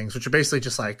non-fungible things, which are basically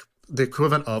just like the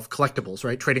equivalent of collectibles,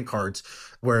 right? Trading cards,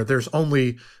 where there's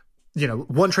only,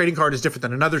 one trading card is different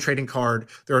than another trading card.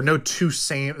 There are no two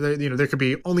same, there could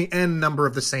be only N number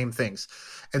of the same things.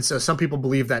 And so some people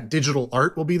believe that digital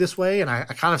art will be this way. And I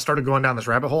kind of started going down this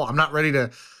rabbit hole. I'm not ready to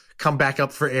come back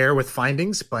up for air with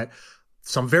findings, but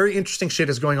some very interesting shit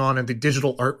is going on in the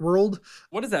digital art world.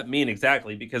 What does that mean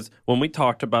exactly? Because when we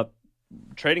talked about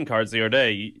trading cards the other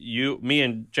day, me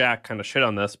and Jack kind of shit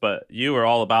on this, but you were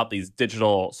all about these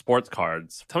digital sports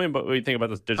cards. Tell me about what you think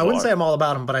about this digital I wouldn't art. say I'm all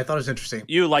about them, but I thought it was interesting.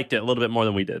 You liked it a little bit more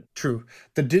than we did. True.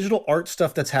 The digital art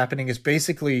stuff that's happening is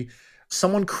basically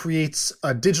someone creates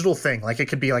a digital thing. Like it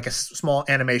could be like a small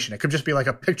animation. It could just be like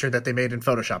a picture that they made in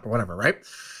Photoshop or whatever, right?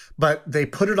 But they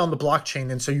put it on the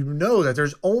blockchain, and so you know that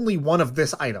there's only one of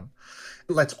this item.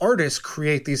 It lets artists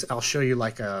create these. I'll show you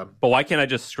like a... But why can't I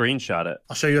just screenshot it?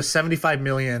 I'll show you a $75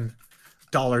 million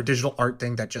digital art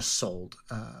thing that just sold.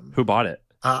 Who bought it?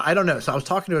 I don't know. So I was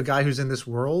talking to a guy who's in this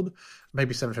world.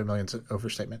 Maybe 75 million is an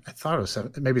overstatement. I thought it was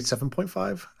maybe it's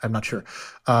 7.5. I'm not sure.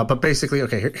 But basically,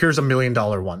 okay, here's $1 million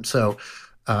one. So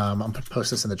I'm going to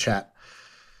post this in the chat.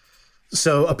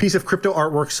 So a piece of crypto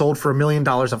artwork sold for $1 million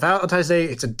on Valentine's Day.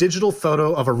 It's a digital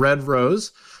photo of a red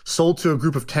rose sold to a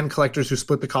group of 10 collectors who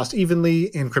split the cost evenly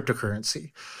in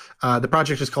cryptocurrency. The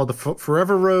project is called the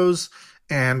Forever Rose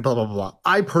and blah, blah, blah, blah.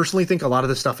 I personally think a lot of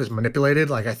this stuff is manipulated.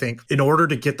 Like I think in order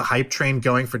to get the hype train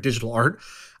going for digital art,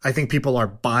 I think people are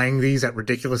buying these at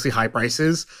ridiculously high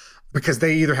prices because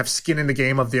they either have skin in the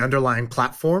game of the underlying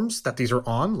platforms that these are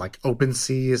on, like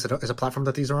OpenSea is a platform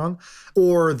that these are on,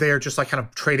 or they're just like kind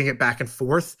of trading it back and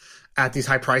forth at these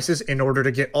high prices in order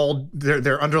to get all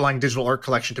their underlying digital art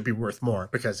collection to be worth more.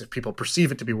 Because if people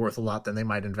perceive it to be worth a lot, then they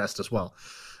might invest as well.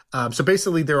 So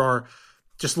basically there are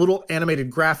just little animated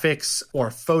graphics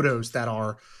or photos that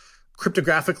are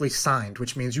cryptographically signed,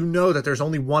 which means you know that there's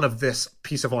only one of this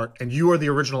piece of art and you are the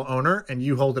original owner and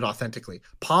you hold it authentically.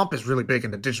 Pomp is really big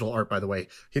into digital art, by the way.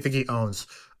 I think he owns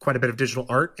quite a bit of digital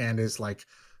art and is like,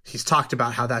 he's talked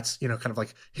about how that's, kind of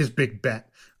like his big bet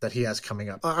that he has coming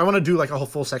up. I want to do like a whole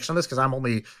full section on this because I'm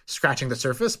only scratching the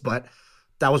surface, but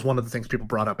that was one of the things people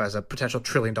brought up as a potential $1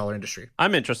 trillion industry.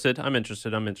 I'm interested.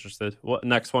 What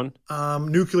next one?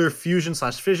 Nuclear fusion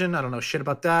 / fission. I don't know shit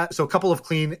about that. So a couple of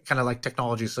clean kind of like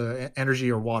technologies, so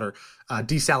energy or water.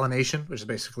 Desalination, which is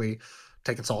basically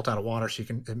taking salt out of water so you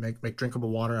can make drinkable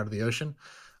water out of the ocean.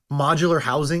 Modular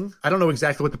housing. I don't know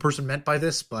exactly what the person meant by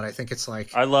this, but I think it's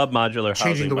like I love modular housing.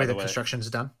 Changing the way that construction is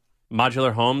done.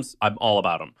 Modular homes, I'm all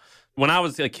about them. When I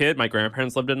was a kid, my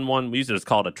grandparents lived in one. We used to just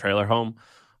call it a trailer home.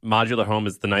 Modular home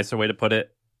is the nicer way to put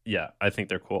it. Yeah, I think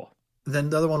they're cool. Then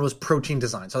the other one was protein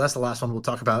design. So that's the last one we'll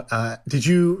talk about. Did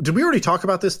we already talk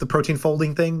about this, the protein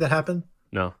folding thing that happened?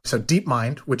 No. So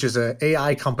DeepMind, which is an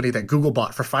AI company that Google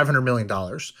bought for $500 million,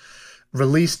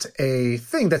 released a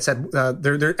thing that said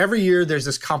every year there's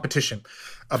this competition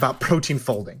about protein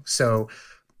folding. So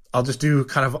I'll just do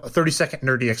kind of a 30-second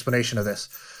nerdy explanation of this.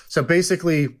 So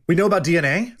basically, we know about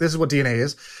DNA. This is what DNA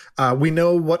is. We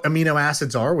know what amino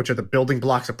acids are, which are the building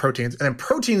blocks of proteins. And then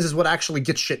proteins is what actually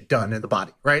gets shit done in the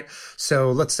body, right?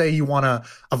 So let's say you want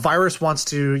a virus wants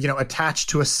to, attach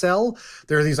to a cell.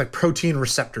 There are these like protein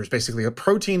receptors, basically. A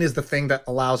protein is the thing that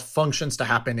allows functions to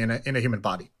happen in a human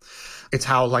body. It's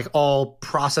how like all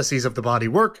processes of the body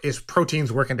work is proteins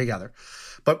working together.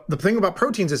 But the thing about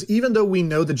proteins is even though we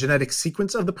know the genetic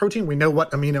sequence of the protein, we know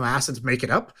what amino acids make it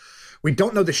up, we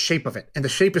don't know the shape of it. And the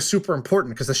shape is super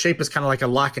important because the shape is kind of like a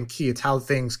lock and key. It's how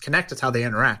things connect. It's how they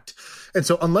interact. And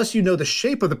so unless you know the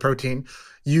shape of the protein,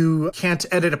 you can't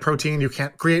edit a protein. You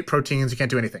can't create proteins. You can't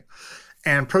do anything.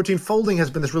 And protein folding has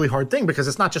been this really hard thing because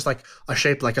it's not just like a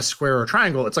shape like a square or a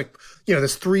triangle. It's like,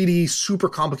 this 3D, super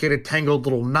complicated, tangled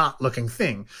little knot looking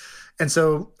thing. And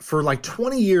so for like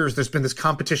 20 years, there's been this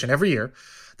competition every year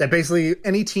that basically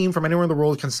any team from anywhere in the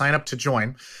world can sign up to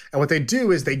join. And what they do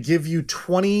is they give you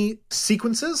 20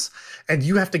 sequences and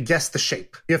you have to guess the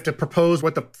shape. You have to propose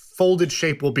what the folded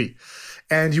shape will be.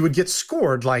 And you would get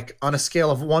scored like on a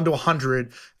scale of 1 to 100,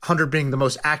 100 being the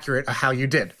most accurate of how you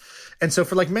did. And so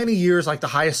for like many years, like the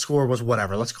highest score was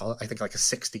whatever, let's call it, I think like a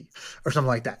 60 or something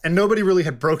like that. And nobody really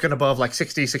had broken above like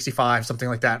 60, 65, something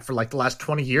like that for like the last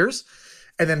 20 years.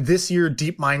 And then this year,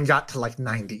 DeepMind got to like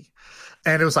 90.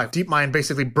 And it was like DeepMind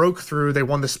basically broke through. They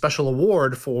won this special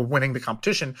award for winning the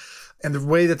competition. And the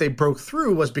way that they broke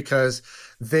through was because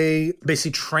they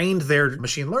basically trained their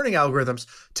machine learning algorithms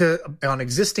on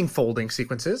existing folding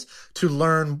sequences to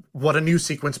learn what a new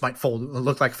sequence might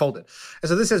look like folded. And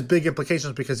so this has big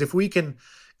implications because if we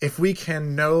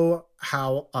can know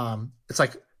how it's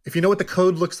like, if you know what the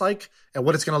code looks like and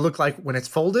what it's going to look like when it's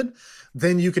folded,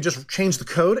 then you could just change the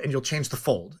code and you'll change the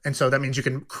fold. And so that means you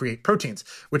can create proteins,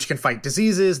 which can fight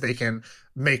diseases. They can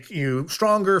make you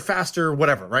stronger, faster,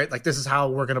 whatever, right? Like this is how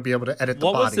we're going to be able to edit the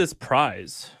body. What was this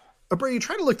prize? Brady,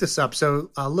 try to look this up.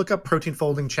 So look up Protein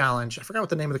Folding Challenge. I forgot what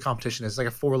the name of the competition is. It's like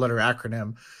a 4-letter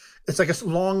acronym. It's like a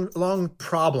long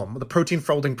problem. The protein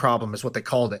folding problem is what they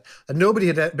called it. And nobody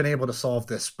had been able to solve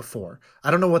this before. I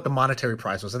don't know what the monetary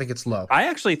prize was. I think it's low. I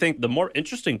actually think the more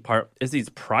interesting part is these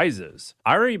prizes.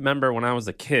 I remember when I was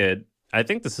a kid, I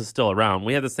think this is still around,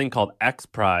 we had this thing called X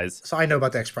Prize. So I know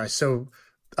about the X Prize. So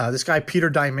this guy, Peter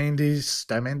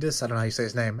Diamandis, I don't know how you say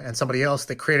his name, and somebody else,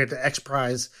 they created the X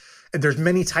Prize. And there's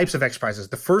many types of X Prizes.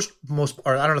 The first most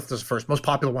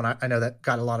popular one I know that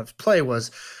got a lot of play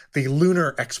was the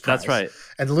Lunar X Prize. That's right.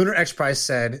 And the Lunar X Prize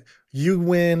said you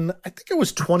win, I think it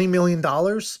was $20 million.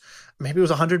 Maybe it was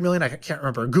 100 million. I can't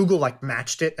remember. Google like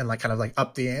matched it and like kind of like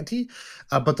upped the ante.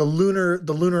 But the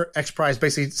Lunar X Prize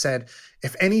basically said,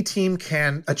 if any team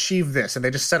can achieve this, and they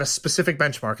just set a specific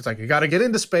benchmark, it's like, you got to get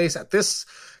into space at this,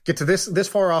 get to this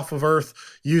far off of Earth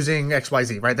using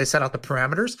XYZ, right? They set out the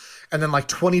parameters, and then like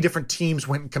 20 different teams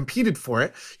went and competed for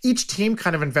it. Each team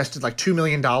kind of invested like $2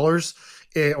 million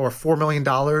or $4 million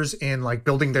in like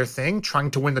building their thing, trying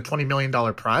to win the $20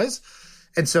 million prize.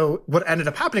 And so what ended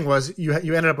up happening was you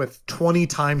ended up with 20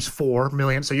 times 4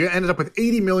 million. So you ended up with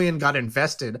 80 million got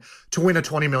invested to win a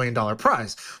 $20 million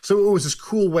prize. So it was this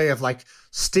cool way of like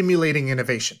stimulating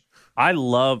innovation. I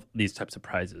love these types of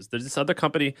prizes. There's this other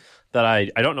company that I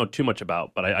don't know too much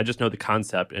about, but I just know the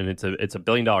concept, and it's a $1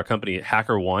 billion company,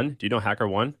 HackerOne. Do you know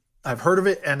HackerOne? I've heard of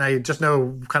it, and I just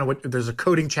know kind of what there's a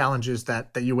coding challenges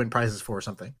that you win prizes for or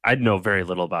something. I know very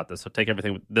little about this, so take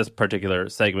everything with this particular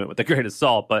segment with a grain of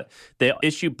salt. But they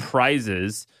issue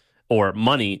prizes or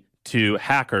money to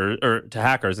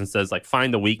hackers and says like,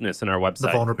 find the weakness in our website, the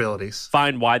vulnerabilities,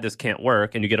 find why this can't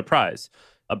work, and you get a prize.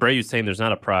 Abreu's saying there's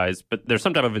not a prize, but there's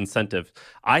some type of incentive.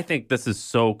 I think this is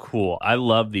so cool. I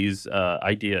love these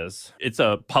ideas. It's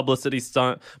a publicity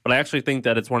stunt, but I actually think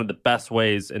that it's one of the best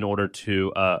ways in order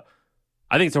to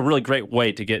I think it's a really great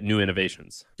way to get new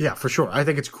innovations. Yeah, for sure. I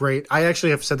think it's great. I actually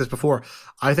have said this before.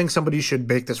 I think somebody should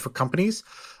make this for companies.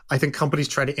 I think companies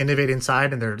try to innovate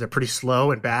inside and they're pretty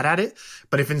slow and bad at it.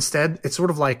 But if instead, it's sort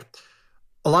of like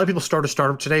a lot of people start a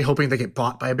startup today hoping they get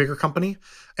bought by a bigger company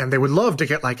and they would love to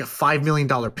get like a $5 million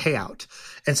payout.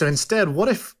 And so instead, what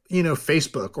if,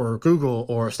 Facebook or Google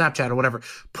or Snapchat or whatever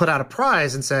put out a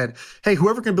prize and said, hey,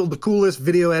 whoever can build the coolest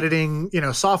video editing,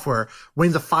 software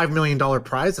wins a $5 million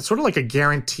prize. That's sort of like a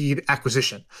guaranteed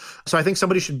acquisition. So I think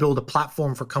somebody should build a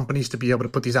platform for companies to be able to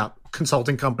put these out,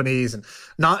 consulting companies and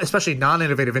especially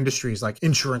non-innovative industries like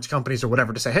insurance companies or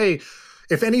whatever, to say, hey,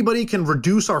 if anybody can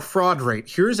reduce our fraud rate,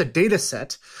 here's a data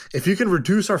set. If you can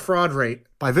reduce our fraud rate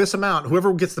by this amount,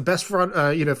 whoever gets the best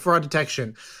fraud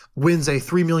detection wins a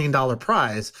 $3 million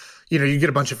prize. You get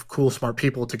a bunch of cool, smart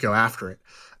people to go after it.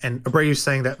 And Abreu's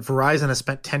saying that Verizon has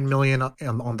spent $10 million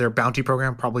on their bounty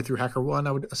program, probably through HackerOne,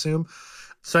 I would assume.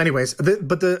 So anyways, I was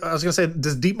going to say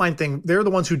this DeepMind thing, they're the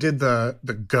ones who did the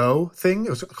Go thing. It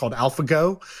was called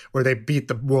AlphaGo, where they beat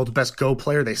the world's best Go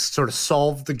player. They sort of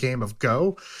solved the game of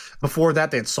Go. Before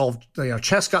that, they had solved,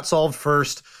 chess got solved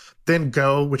first, then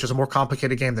Go, which is a more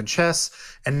complicated game than chess.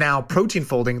 And now protein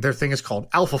folding, their thing is called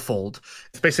AlphaFold.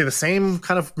 It's basically the same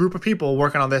kind of group of people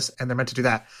working on this, and they're meant to do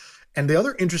that. And the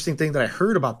other interesting thing that I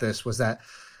heard about this was that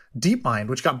DeepMind,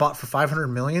 which got bought for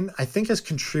 $500 million, I think has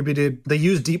contributed. They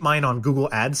use DeepMind on Google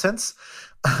AdSense,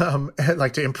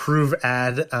 like to improve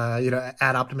ad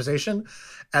optimization.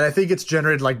 And I think it's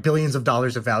generated like billions of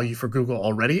dollars of value for Google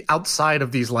already outside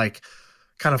of these like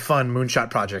kind of fun moonshot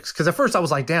projects. Because at first I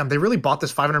was like, damn, they really bought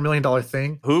this $500 million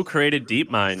thing. Who created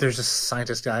DeepMind? There's a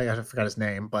scientist guy, I forgot his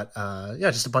name, but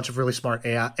just a bunch of really smart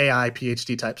AI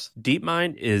PhD types.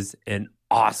 DeepMind is an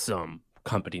awesome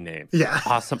company name. Yeah.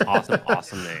 Awesome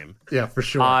name. Yeah, for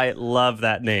sure. I love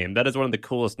that name. That is one of the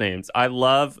coolest names. I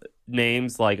love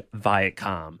names like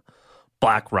Viacom,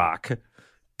 BlackRock,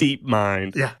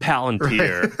 DeepMind,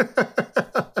 Palantir.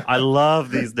 Right. I love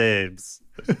these names.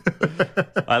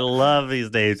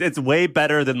 It's way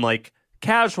better than like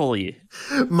Casually.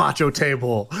 Macho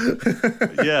Table.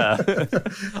 Yeah.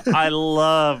 I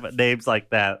love names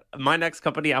like that. My next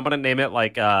company, I'm going to name it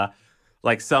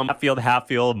like some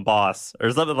Hatfield and Boss or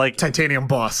something like Titanium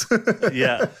Boss.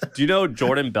 Yeah. Do you know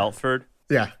Jordan Belfort?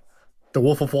 Yeah. The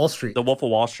Wolf of Wall Street. The Wolf of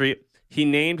Wall Street. He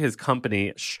named his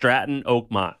company Stratton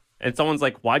Oakmont. And someone's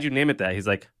like, why'd you name it that? He's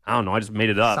like, I don't know. I just made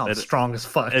it up. Sounds strong as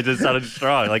fuck. It just sounded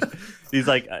strong. Like, he's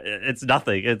like, it's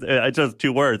nothing. It's just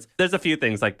two words. There's a few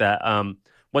things like that.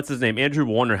 What's his name? Andrew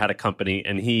Warner had a company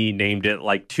and he named it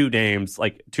like two names,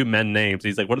 like two men names.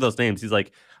 He's like, what are those names? He's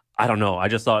like, I don't know. I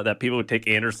just thought that people would take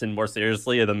Anderson more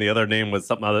seriously, and then the other name was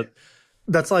something other.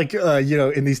 That's like,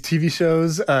 in these TV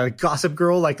shows, Gossip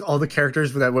Girl, like all the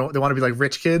characters that they want to be like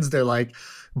rich kids, they're like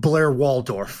Blair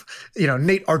Waldorf,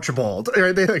 Nate Archibald,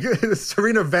 or they like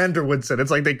Serena Vanderwoodson.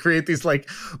 It's like they create these like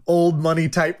old money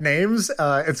type names.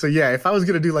 And so, yeah, if I was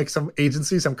going to do like some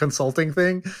agency, some consulting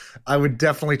thing, I would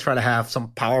definitely try to have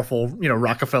some powerful,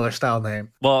 Rockefeller style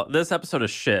name. Well, this episode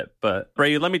is shit, but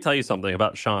Abreu, let me tell you something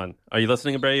about Sean. Are you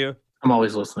listening, Abreu? I'm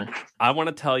always listening. I want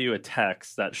to tell you a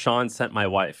text that Sean sent my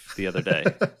wife the other day.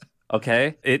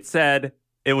 Okay? It said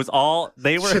it was all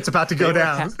shit's about to go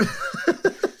down.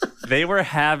 They were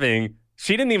having,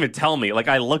 she didn't even tell me. Like,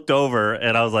 I looked over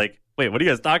and I was like, wait, what are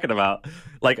you guys talking about?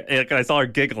 Like, I saw her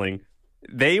giggling.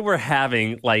 They were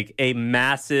having like a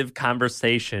massive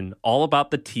conversation all about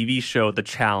the TV show, The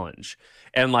Challenge.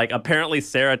 And like, apparently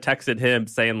Sarah texted him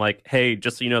saying like, hey,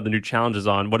 just so you know, the new challenge is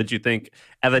on. What did you think?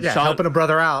 And then Sean, helping a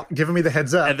brother out, giving me the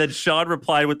heads up. And then Sean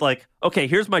replied with like, okay,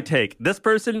 here's my take. This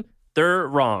person, they're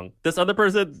wrong. This other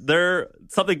person,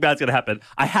 something bad's gonna happen.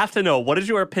 I have to know, what is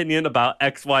your opinion about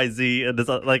XYZ and this?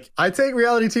 Like, I take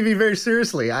reality TV very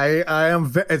seriously. I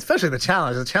am, especially The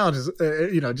Challenge. The Challenge is,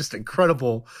 just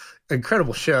incredible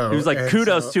show. He was like,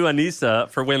 kudos to Anissa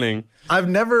for winning. I've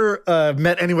never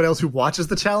met anyone else who watches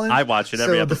The Challenge. I watch it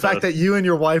every episode. The fact that you and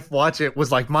your wife watch it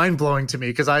was like mind blowing to me,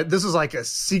 because this was like a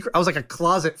secret. I was like a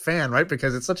closet fan, right?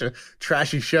 Because it's such a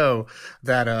trashy show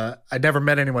that I never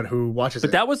met anyone who watches it.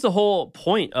 But that was the whole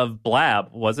point of Blab,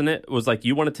 wasn't it? It was like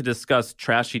you wanted to discuss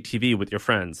trashy TV with your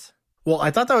friends. Well,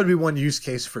 I thought that would be one use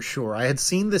case for sure. I had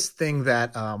seen this thing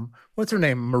that, what's her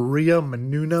name? Maria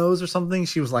Menounos or something.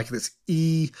 She was like this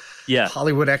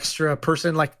Hollywood extra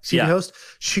person, like TV host.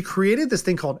 She created this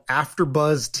thing called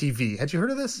AfterBuzz TV. Had you heard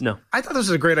of this? No. I thought this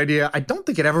was a great idea. I don't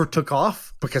think it ever took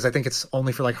off because I think it's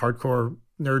only for like hardcore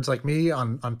nerds like me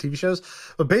on TV shows.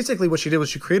 But basically what she did was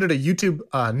she created a YouTube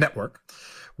network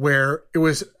where it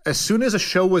was as soon as a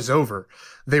show was over,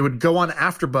 they would go on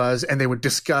AfterBuzz and they would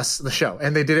discuss the show.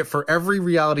 And they did it for every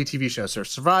reality TV show. So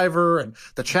Survivor and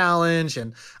The Challenge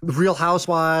and The Real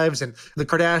Housewives and The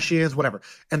Kardashians, whatever.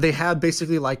 And they had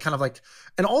basically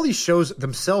and all these shows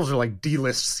themselves are like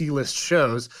D-list, C-list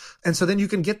shows. And so then you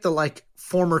can get the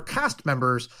former cast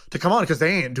members to come on because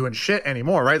they ain't doing shit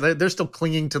anymore, right? They're still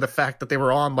clinging to the fact that they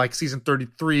were on season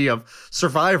 33 of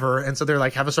Survivor. And so they're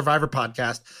have a Survivor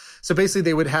podcast. So basically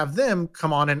they would have them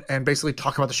come on and basically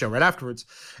talk about the show right afterwards.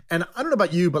 And I don't know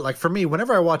about you, but for me,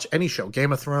 whenever I watch any show,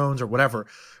 Game of Thrones or whatever,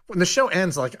 when the show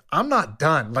ends, I'm not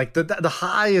done. The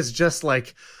high is just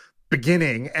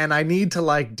beginning and I need to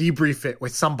debrief it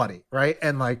with somebody, right?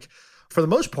 And for the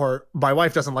most part, my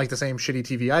wife doesn't like the same shitty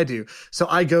TV I do. So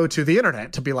I go to the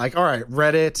internet to be all right,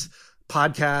 Reddit,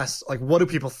 podcasts, what do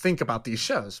people think about these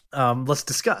shows? Let's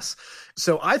discuss.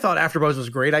 So I thought AfterBuzz was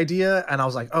a great idea. And I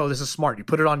was oh, this is smart. You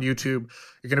put it on YouTube.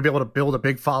 You're going to be able to build a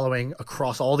big following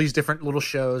across all these different little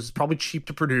shows, probably cheap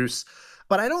to produce.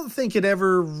 But I don't think it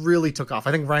ever really took off.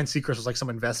 I think Ryan Seacrest was some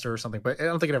investor or something, but I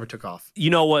don't think it ever took off. You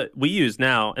know what we use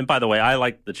now, and by the way, I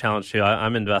like the challenge too.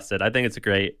 I'm invested. I think it's a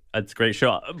great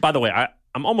show. By the way,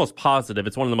 I'm almost positive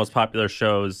it's one of the most popular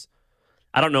shows.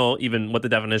 I don't know even what the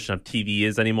definition of TV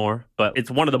is anymore, but it's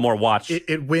one of the more watched.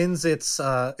 It wins its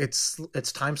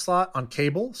time slot on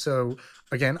cable. So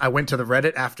again, I went to the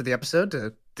Reddit after the episode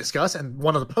to discuss, and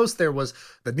one of the posts there was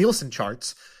the Nielsen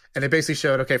charts. And it basically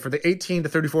showed, okay, for the 18 to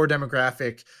 34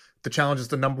 demographic, The Challenge is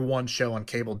the number one show on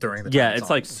cable during the time. Yeah,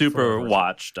 it's super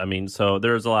watched. I mean, so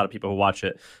there's a lot of people who watch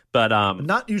it, but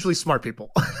not usually smart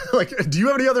people. Do you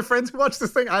have any other friends who watch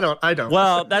this thing? I don't.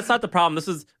 Well, that's not the problem.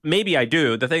 Maybe I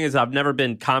do. The thing is, I've never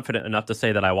been confident enough to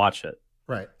say that I watch it.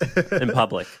 Right. In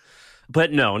public.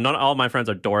 But no, not all my friends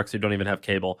are dorks who don't even have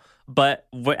cable. But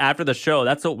after the show,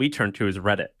 that's what we turn to is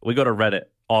Reddit. We go to Reddit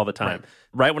all the time.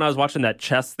 Right when I was watching that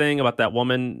chess thing about that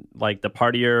woman, the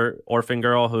partier orphan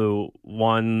girl who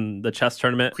won the chess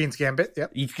tournament. Queen's Gambit,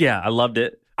 yep. Yeah, I loved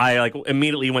it. I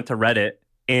immediately went to Reddit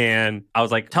and I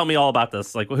was tell me all about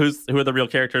this. Who are the real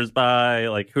characters by?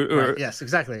 Right, yes,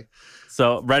 exactly.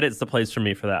 So Reddit's the place for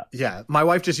me for that. Yeah, my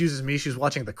wife just uses me. She's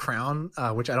watching The Crown,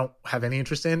 which I don't have any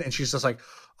interest in. And she's just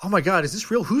oh my God, is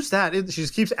this real? Who's that? She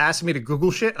just keeps asking me to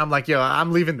Google shit. And I'm yo,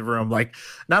 I'm leaving the room.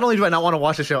 Not only do I not want to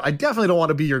watch the show, I definitely don't want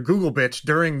to be your Google bitch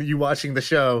during you watching the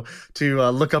show to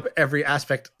look up every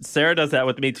aspect. Sarah does that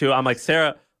with me too. I'm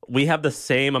Sarah, we have the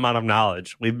same amount of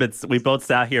knowledge. We both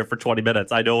sat here for 20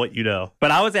 minutes. I know what you know. But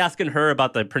I was asking her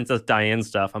about the Princess Diana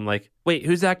stuff. I'm wait,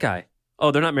 who's that guy? Oh,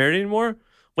 they're not married anymore?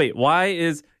 Wait, why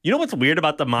is... You know what's weird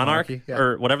about the monarchy, yeah.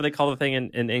 Or whatever they call the thing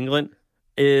in England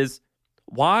is...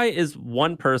 Why is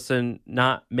one person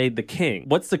not made the king?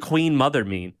 What's the Queen Mother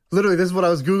mean? Literally, this is what I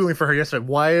was Googling for her yesterday.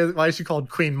 Why is she called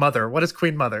Queen Mother? What is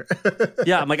Queen Mother?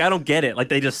 Yeah, I'm I don't get it.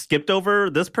 They just skipped over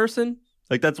this person?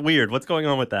 That's weird. What's going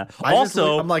on with that? I'm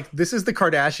this is the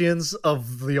Kardashians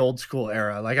of the old school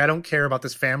era. I don't care about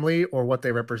this family or what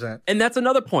they represent. And that's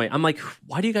another point. I'm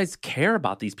why do you guys care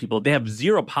about these people? They have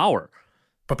zero power.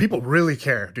 But people really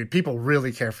care, dude. People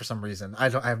really care for some reason. I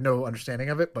have no understanding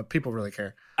of it, but people really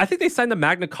care. I think they signed the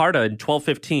Magna Carta in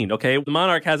 1215, okay? The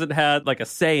monarch hasn't had a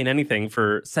say in anything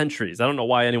for centuries. I don't know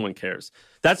why anyone cares.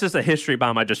 That's just a history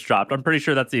bomb I just dropped. I'm pretty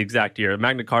sure that's the exact year.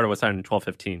 Magna Carta was signed in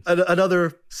 1215.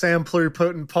 Another Sam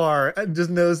pluripotent par just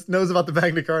knows about the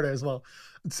Magna Carta as well.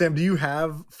 Sam, do you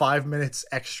have 5 minutes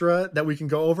extra that we can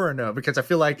go over or no? Because I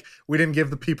feel we didn't give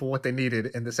the people what they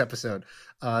needed in this episode.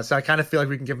 So I kind of feel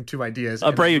we can give them 2 ideas.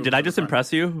 Brayu, did I just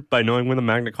impress you by knowing when the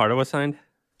Magna Carta was signed?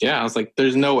 Yeah, I was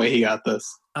there's no way he got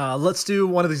this. Let's do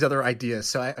one of these other ideas.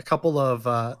 So a couple of,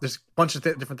 there's a bunch of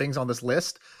different things on this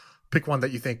list. Pick one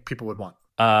that you think people would want.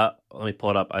 Let me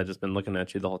pull it up. I've just been looking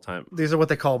at you the whole time. These are what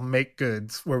they call make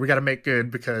goods, where we got to make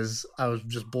good because I was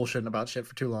just bullshitting about shit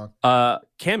for too long.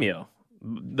 Cameo.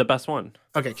 The best one.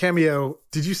 Okay, Cameo.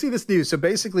 Did you see this news? So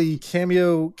basically,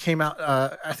 Cameo came out.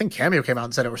 I think Cameo came out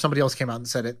and said it, or somebody else came out and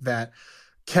said it, that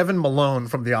Kevin Malone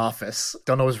from The Office,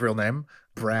 don't know his real name,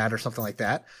 Brad or something like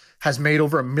that, has made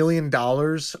over $1 million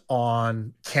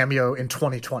on Cameo in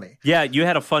 2020. Yeah, you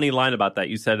had a funny line about that.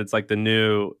 You said it's the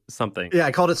new something. Yeah,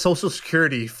 I called it Social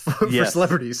Security for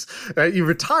celebrities. You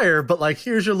retire, but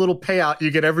here's your little payout you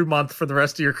get every month for the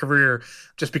rest of your career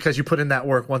just because you put in that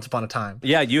work once upon a time.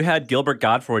 Yeah, you had Gilbert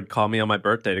Gottfried call me on my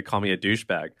birthday to call me a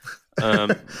douchebag. I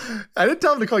didn't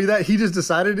tell him to call you that. He just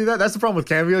decided to do that. That's the problem with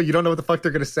Cameo. You don't know what the fuck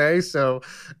they're going to say. So,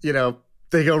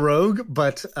 they go rogue.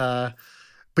 But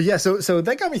But yeah, so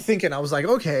that got me thinking. I was like,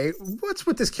 okay, what's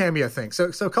with this Cameo thing?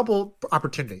 So a couple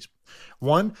opportunities.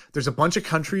 One, there's a bunch of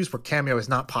countries where Cameo is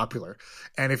not popular.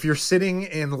 And if you're sitting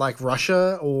in like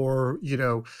Russia or,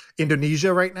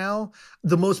 Indonesia right now,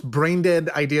 the most brain dead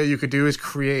idea you could do is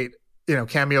create,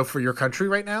 Cameo for your country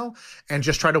right now and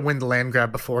just try to win the land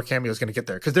grab before Cameo is going to get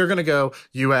there. Because they're going to go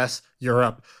US,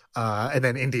 Europe, and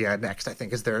then India next, I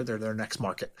think, is their next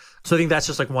market. So I think that's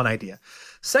just like one idea.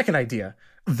 Second idea,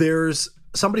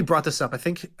 somebody brought this up. I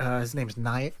think his name is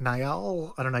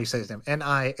Niall. I don't know how you say his name.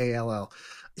 Niall.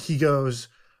 He goes,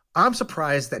 I'm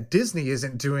surprised that Disney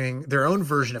isn't doing their own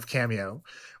version of Cameo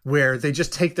where they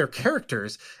just take their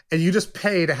characters and you just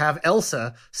pay to have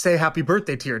Elsa say happy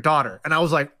birthday to your daughter. And I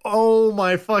was like, oh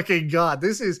my fucking God,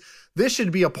 this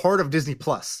should be a part of Disney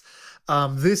Plus.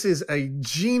 This is a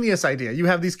genius idea. You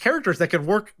have these characters that can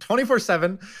work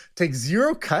 24/7, take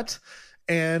zero cut,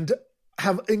 and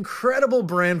have incredible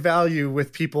brand value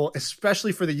with people,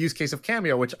 especially for the use case of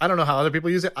Cameo, which I don't know how other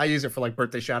people use it. I use it for like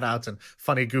birthday shout outs and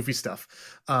funny, goofy stuff.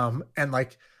 And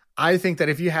like, I think that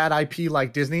if you had IP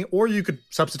like Disney, or you could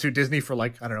substitute Disney for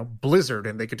like, I don't know, Blizzard,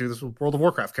 and they could do this with World of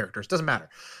Warcraft characters, doesn't matter.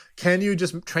 Can you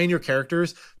just train your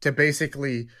characters to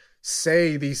basically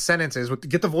say these sentences,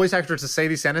 get the voice actors to say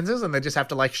these sentences, and they just have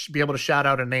to like be able to shout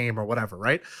out a name or whatever,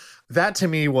 right? That to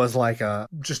me was like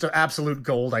just an absolute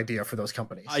gold idea for those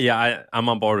companies. I'm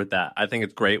on board with that. I think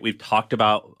it's great. We've talked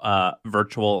about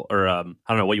virtual or I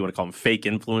don't know what you want to call them, fake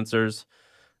influencers.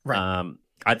 Right.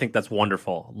 I think that's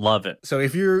wonderful. Love it. So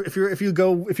if you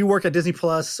work at Disney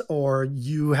Plus, or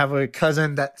you have a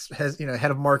cousin that has head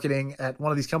of marketing at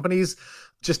one of these companies,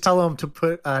 just tell them to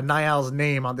put Niall's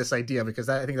name on this idea, because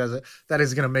I think that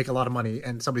is going to make a lot of money,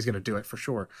 and somebody's going to do it for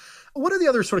sure. What are the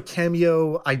other sort of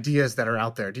Cameo ideas that are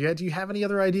out there? Do you have any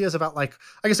other ideas about, like,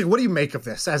 I guess, like, what do you make of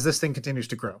this as this thing continues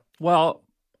to grow? Well,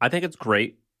 I think it's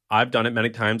great. I've done it many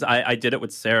times. I did it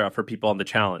with Sarah for people on the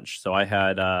challenge. So I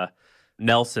had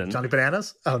Nelson. Johnny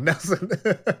Bananas? Oh, Nelson.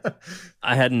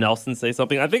 I had Nelson say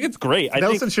something. I think it's great.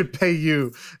 Nelson should pay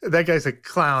you. That guy's a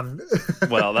clown.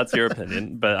 Well, that's your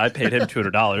opinion, but I paid him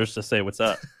 $200 to say what's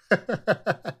up.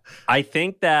 I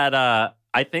think that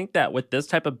with this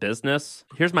type of business,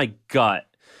 here's my gut.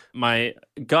 My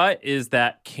gut is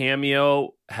that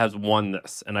Cameo has won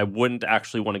this, and I wouldn't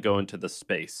actually want to go into the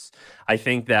space. I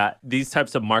think that these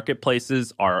types of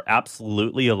marketplaces are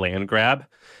absolutely a land grab,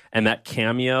 and that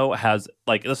Cameo has,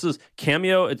 like, this is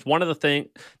one of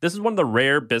the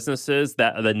rare businesses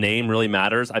that the name really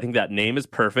matters. I think that name is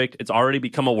perfect. It's already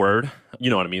become a word. You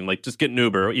know what I mean? Like, just get an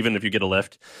Uber, even if you get a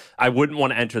Lyft. I wouldn't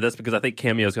want to enter this because I think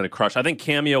Cameo is going to crush. I think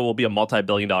Cameo will be a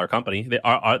multi-billion-dollar company.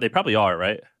 They probably are,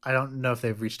 right? I don't know if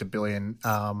they've reached $1 billion.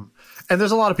 And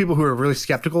there's a lot of people who are really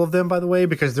skeptical of them, by the way,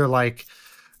 because they're like,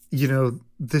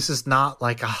 this is not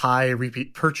like a high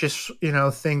repeat purchase,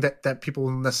 thing that people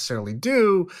necessarily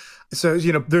do. So,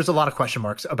 there's a lot of question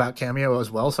marks about Cameo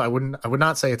as well. So I would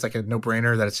not say it's like a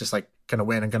no-brainer that it's just like going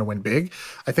to win big.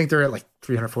 I think they're at like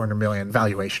 300, 400 million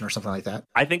valuation or something like that.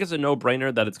 I think it's a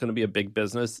no-brainer that it's going to be a big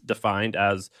business defined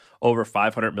as over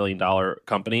 $500 million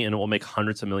company, and it will make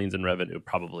hundreds of millions in revenue,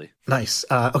 probably. Nice.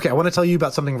 Okay, I want to tell you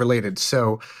about something related.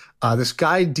 So this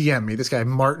guy DM'd me, this guy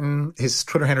Martin, his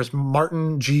Twitter handle is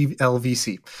Martin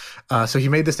GLVC. So he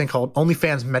made this thing called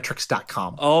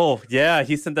OnlyFansMetrics.com. Oh, yeah,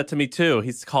 he sent that to me too.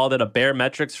 He's called it a bare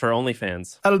metrics for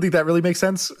OnlyFans. I don't think that really makes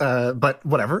sense, but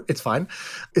whatever, it's fine.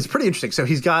 It's pretty interesting. So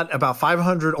he's got about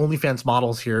 500 OnlyFans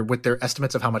models here with their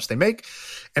estimates of how much they make.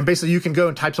 And basically you can go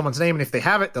and type someone's name, and if they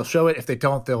have it, they'll show it. If they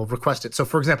don't, they'll request it. So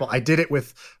for example, I did it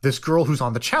with this girl who's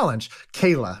on the challenge,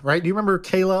 Kayla, right? Do you remember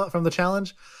Kayla from the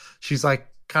challenge? She's like,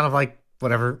 kind of like,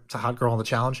 whatever, it's a hot girl on the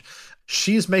challenge.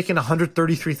 She's making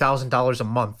 $133,000 a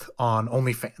month on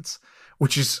OnlyFans,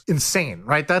 which is insane,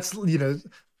 right? That's, and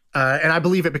I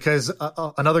believe it because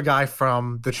another guy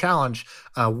from the challenge,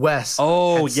 Wes.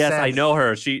 Oh, yes, I know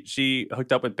her. She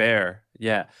hooked up with Bear.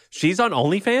 Yeah. She's on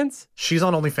OnlyFans? She's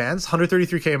on OnlyFans,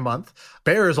 $133K a month.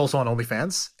 Bear is also on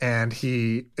OnlyFans, and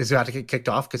he is about to get kicked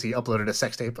off because he uploaded a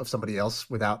sex tape of somebody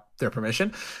else without their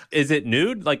permission. Is it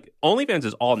nude? Like, OnlyFans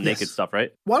is all naked stuff,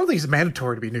 right? Well, I don't think it's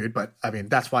mandatory to be nude, but I mean,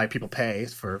 that's why people pay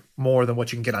for more than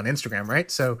what you can get on Instagram, right?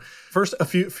 So first, a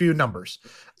few numbers.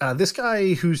 This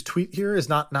guy whose tweet here is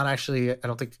not actually, I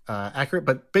don't think, accurate,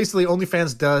 but basically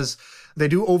OnlyFans they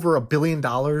do over $1 billion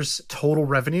total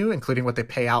revenue, including what they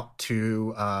pay out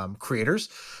to creators.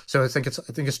 So I think it's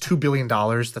 $2 billion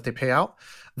that they pay out.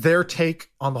 Their take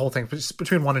on the whole thing,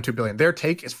 between $1 and $2 billion, their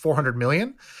take is $400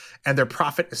 million. and their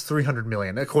profit is 300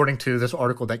 million, according to this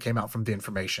article that came out from The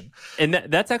Information. And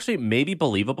that's actually maybe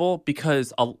believable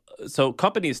because so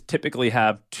companies typically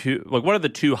have what are the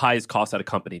two highest costs at a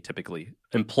company typically?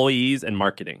 Employees and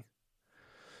marketing.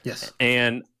 Yes.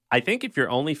 And I think if you're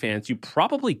OnlyFans, you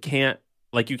probably can't,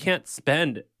 you can't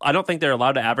spend. I don't think they're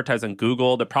allowed to advertise on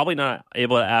Google. They're probably not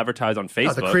able to advertise on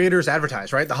Facebook. No, the creators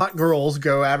advertise, right? The hot girls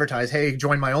go advertise, hey,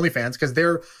 join my OnlyFans, because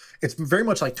it's very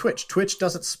much like Twitch. Twitch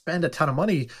doesn't spend a ton of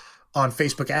money on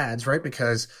Facebook ads, right?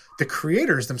 Because the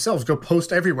creators themselves go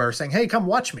post everywhere saying, hey, come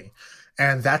watch me.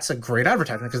 And that's a great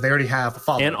advertisement because they already have a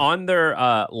following. And on their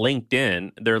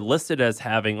LinkedIn, they're listed as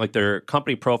having, their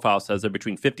company profile says they're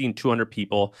between 50 and 200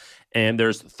 people. And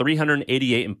there's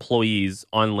 388 employees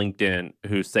on LinkedIn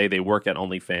who say they work at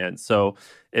OnlyFans. So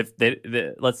if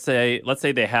let's say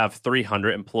they have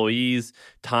 300 employees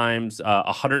times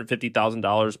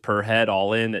 $150,000 per head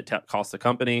all in that costs the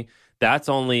company, that's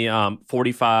only that's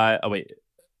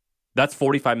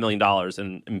 $45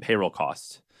 million in payroll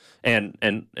costs. And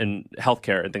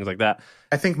healthcare and things like that.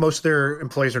 I think most of their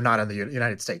employees are not in the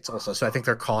United States also, so I think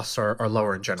their costs are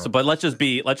lower in general. So, but let's just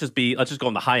go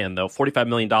on the high end though. $45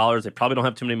 million. They probably don't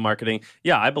have too many marketing.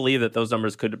 Yeah, I believe that those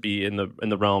numbers could be in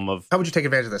the realm of. How would you take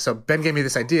advantage of this? So Ben gave me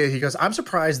this idea. He goes, I'm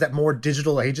surprised that more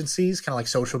digital agencies, kind of like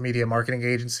social media marketing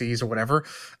agencies or whatever,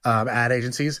 ad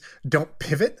agencies, don't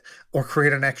pivot or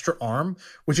create an extra arm,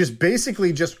 which is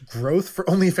basically just growth for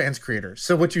OnlyFans creators.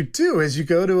 So what you do is you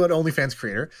go to an OnlyFans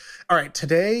creator. All right,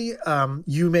 today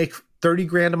you make 30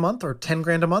 grand a month or 10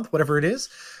 grand a month, whatever it is.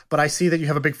 But I see that you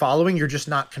have a big following. You're just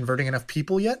not converting enough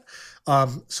people yet.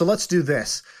 So let's do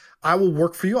this. I will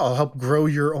work for you. I'll help grow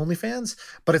your OnlyFans,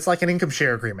 but it's like an income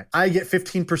share agreement. I get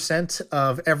 15%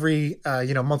 of every,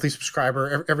 monthly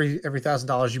subscriber, every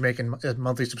 $1,000 you make in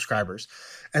monthly subscribers.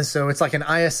 And so it's like an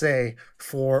ISA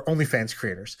for OnlyFans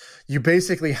creators. You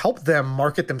basically help them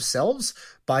market themselves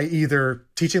by either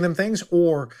teaching them things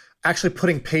or actually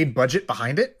putting paid budget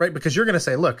behind it, right? Because you're going to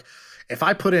say, look, if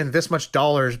I put in this much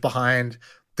dollars behind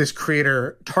this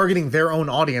creator targeting their own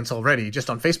audience already just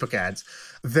on Facebook ads,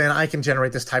 then I can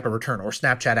generate this type of return, or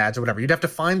Snapchat ads or whatever. You'd have to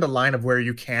find the line of where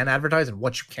you can advertise and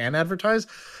what you can advertise.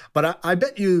 But I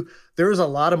bet you there is a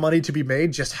lot of money to be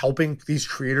made just helping these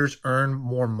creators earn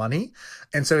more money.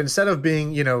 And so instead of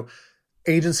being,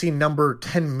 agency number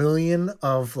 10 million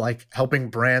of helping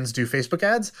brands do Facebook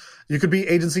ads, you could be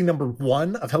agency number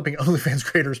 1 of helping OnlyFans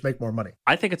creators make more money.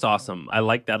 I think it's awesome. I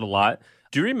like that a lot.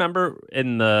 Do you remember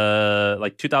in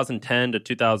the 2010 to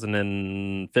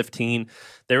 2015,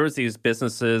 there was these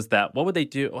businesses that, what would they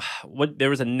do? There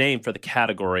was a name for the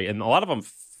category, and a lot of them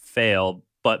failed,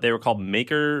 but they were called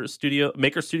Maker Studio.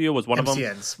 Maker Studio was one of them.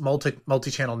 MCNs,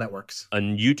 multi-channel networks. A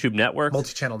YouTube network.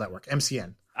 Multi-channel network,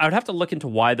 MCN. I would have to look into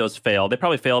why those failed. They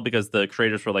probably failed because the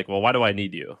creators were like, well, why do I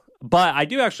need you? But I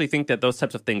do actually think that those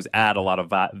types of things add a lot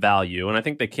of value, and I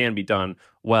think they can be done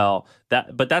well.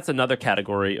 But that's another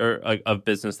category of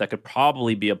business that could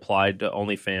probably be applied to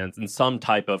OnlyFans in some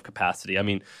type of capacity. I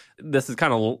mean, this is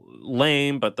kind of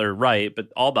lame, but they're right. But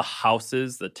all the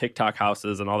houses, the TikTok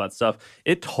houses and all that stuff,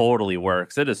 it totally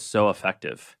works. It is so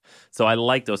effective. So I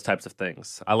like those types of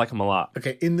things. I like them a lot.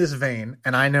 Okay, in this vein,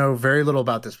 and I know very little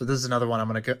about this, but this is another one I'm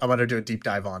gonna do a deep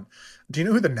dive on. Do you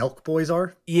know who the Nelk Boys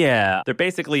are? Yeah, they're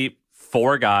basically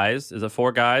 4 guys. Is it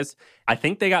 4 guys? I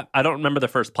think I don't remember the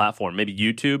first platform, maybe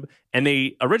YouTube. And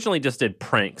they originally just did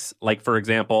pranks. Like, for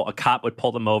example, a cop would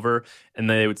pull them over and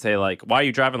they would say, why are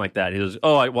you driving like that? He goes,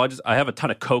 I have a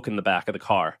ton of Coke in the back of the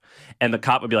car. And the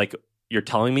cop would be like, you're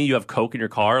telling me you have Coke in your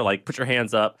car? Put your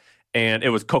hands up. And it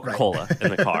was Coca-Cola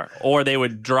in the car. Or they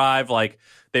would drive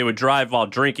while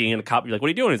drinking, and the cop would be like, what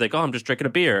are you doing? He's like, I'm just drinking a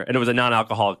beer. And it was a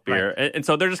non-alcoholic beer. Right. And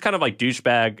so they're just kind of like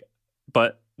douchebag,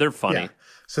 but they're funny. Yeah.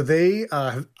 So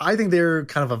I think they're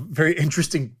kind of a very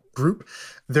interesting group.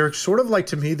 They're sort of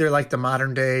to me, they're like the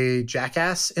modern day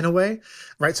Jackass in a way,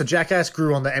 right? So Jackass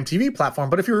grew on the MTV platform,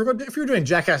 but if you're doing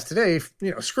Jackass today,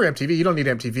 screw MTV. You don't need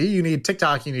MTV. You need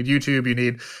TikTok. You need YouTube. You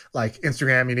need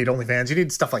Instagram. You need OnlyFans. You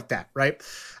need stuff like that, right?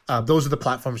 Those are the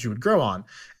platforms you would grow on.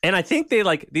 And I think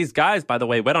these guys, by the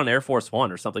way, went on Air Force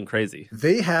One or something crazy.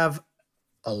 They have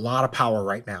a lot of power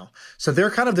right now. So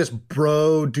they're kind of this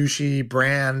bro douchey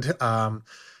brand,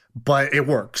 but it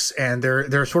works. And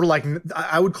they're sort of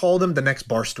I would call them the next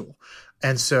Barstool.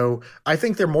 And so I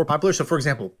think they're more popular. So for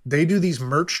example, they do these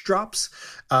merch drops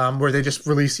where they just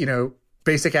release,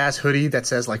 basic ass hoodie that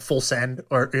says full send,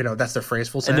 or, that's their phrase,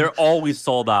 full send. And they're always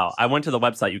sold out. I went to the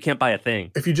website. You can't buy a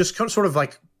thing. If you just sort of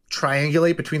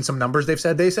triangulate between some numbers they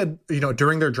said,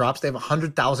 during their drops, they have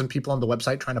 100,000 people on the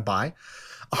website trying to buy.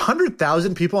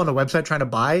 100,000 people on the website trying to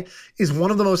buy is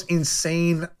one of the most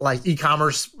insane like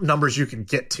e-commerce numbers you can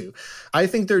get to. I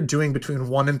think they're doing between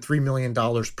 $1 and $3 million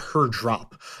per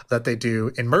drop that they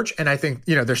do in merch. And I think,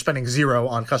 they're spending zero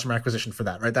on customer acquisition for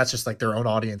that, right? That's just like their own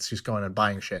audience who's going and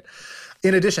buying shit.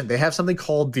 In addition, they have something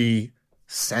called the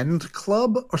Send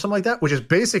Club or something like that, which is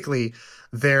basically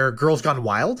their Girls Gone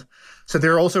Wild. So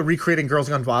they're also recreating Girls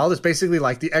Gone Wild. It's basically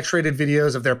like the X-rated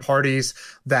videos of their parties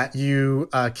that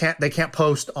they can't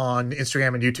post on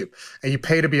Instagram and YouTube. And you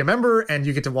pay to be a member and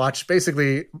you get to watch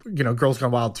basically, Girls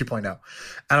Gone Wild 2.0. And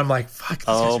I'm like, fuck, these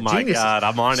guys are my geniuses. God.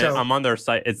 I'm on it. I'm on their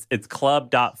site. It's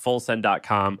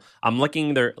club.fullsend.com. I'm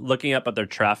looking up at their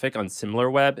traffic on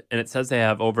SimilarWeb, and it says they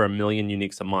have over 1 million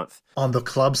uniques a month. On the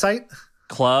club site?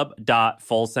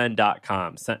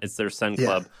 Club.fullsend.com. It's their Send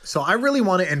Club. So I really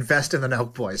want to invest in the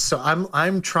Nelk Boys. So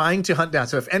I'm trying to hunt down.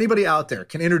 So if anybody out there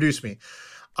can introduce me,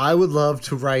 I would love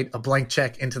to write a blank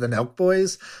check into the Nelk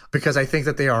Boys because I think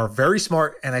that they are very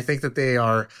smart, and I think that they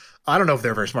are. I don't know if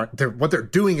they're very smart. What they're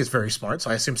doing is very smart. So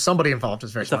I assume somebody involved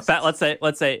is very smart. Let's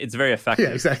say it's very effective.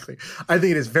 Yeah, exactly. I think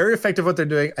it is very effective what they're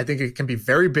doing. I think it can be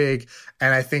very big.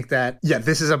 And I think that,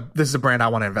 this is a brand I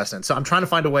want to invest in. So I'm trying to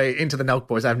find a way into the Nelk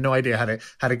Boys. I have no idea how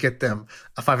to get them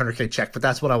a $500K check, but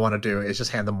that's what I want to do is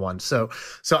just hand them one. So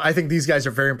I think these guys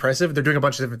are very impressive. They're doing a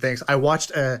bunch of different things. I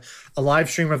watched a live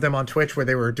stream of them on Twitch where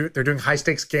they're doing high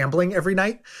stakes gambling every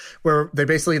night, where they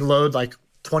basically load like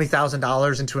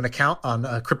 $20,000 into an account on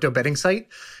a crypto betting site.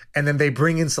 And then they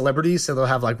bring in celebrities. So they'll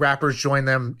have like rappers join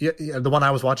them. The one I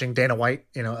was watching, Dana White,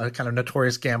 a kind of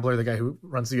notorious gambler, the guy who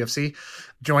runs the UFC,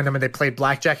 joined them and they played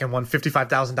blackjack and won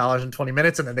 $55,000 in 20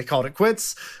 minutes. And then they called it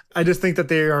quits. I just think that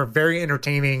they are very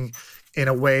entertaining in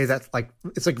a way that's like,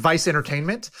 it's like Vice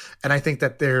entertainment. And I think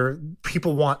that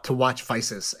people want to watch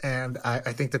Vices. And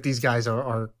I think that these guys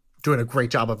are doing a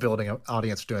great job of building an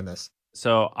audience doing this.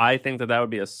 So I think that would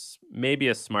be maybe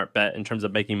a smart bet in terms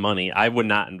of making money. I would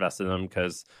not invest in them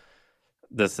because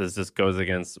this just goes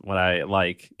against what I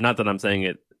like. Not that I'm saying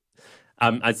it.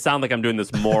 I sound like I'm doing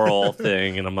this moral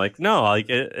thing, and I'm like, no, like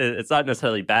it's not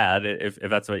necessarily bad if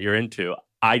that's what you're into.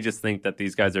 I just think that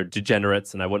these guys are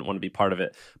degenerates, and I wouldn't want to be part of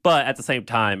it. But at the same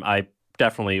time, I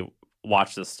definitely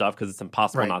watch this stuff because it's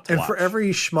impossible not to watch. And for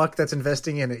every schmuck that's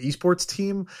investing in an esports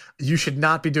team, you should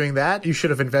not be doing that. You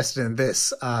should have invested in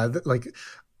this.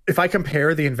 If I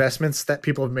compare the investments that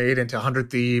people have made into 100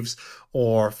 Thieves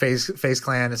or FaZe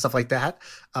Clan and stuff like that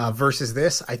versus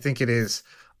this, I think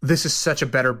this is such a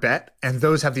better bet. And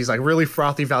those have these like really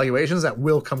frothy valuations that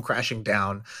will come crashing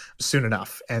down soon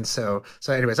enough. And so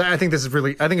anyways, I think it's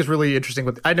really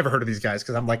interesting. I'd never heard of these guys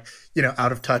because I'm like,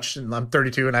 out of touch, and I'm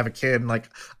 32 and I have a kid, and like,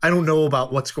 I don't know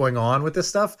about what's going on with this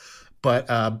stuff.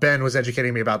 But Ben was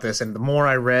educating me about this. And the more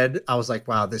I read, I was like,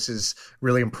 wow, this is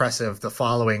really impressive, the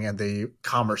following and the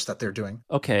commerce that they're doing.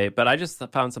 Okay, but I just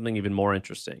found something even more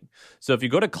interesting. So if you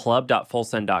go to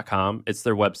club.fullsend.com, it's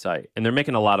their website, and they're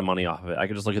making a lot of money off of it. I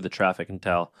could just look at the traffic and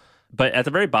tell. But at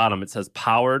the very bottom, it says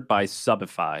powered by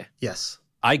Subify. Yes.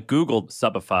 I Googled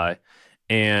Subify,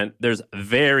 and there's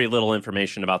very little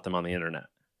information about them on the internet.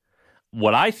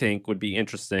 What I think would be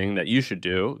interesting that you should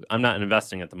do, I'm not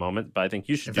investing at the moment, but I think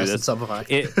you should do this. In Subify.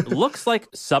 It looks like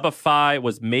Subify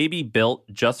was maybe built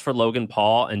just for Logan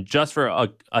Paul and just for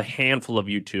a handful of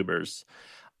YouTubers.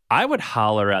 I would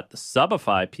holler at the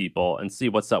Subify people and see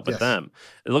what's up with them.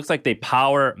 It looks like they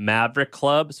power Maverick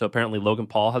Club. So apparently Logan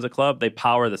Paul has a club. They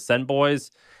power the Send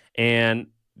Boys, and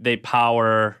they might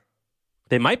power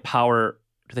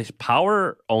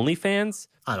OnlyFans?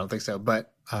 I don't think so, but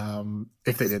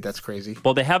if they did, that's crazy.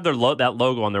 Well, they have that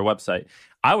logo on their website.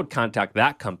 I would contact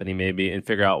that company maybe and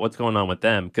figure out what's going on with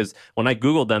them, because when I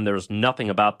Googled them, there was nothing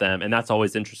about them, and that's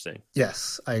always interesting.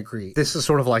 Yes, I agree. This is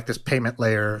sort of like this payment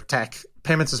layer tech.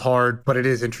 Payments is hard, but it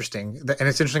is interesting. And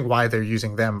it's interesting why they're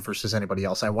using them versus anybody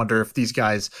else. I wonder if these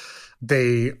guys,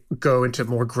 they go into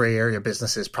more gray area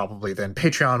businesses probably than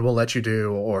Patreon will let you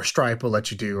do, or Stripe will let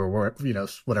you do, or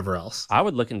whatever else. I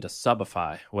would look into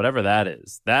Subify, whatever that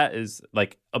is. That is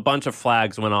like a bunch of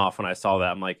flags went off when I saw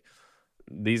that. I'm like,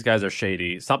 these guys are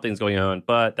shady. Something's going on,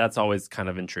 but that's always kind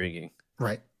of intriguing.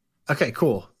 Right. Okay,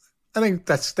 cool. I think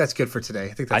that's good for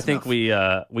today. I think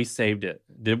we saved it.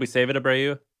 Did we save it,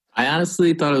 Abreu? I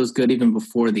honestly thought it was good even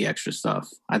before the extra stuff.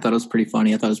 I thought it was pretty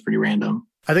funny. I thought it was pretty random.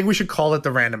 I think we should call it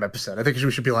the random episode. I think we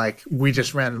should be like, we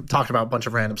just talked about a bunch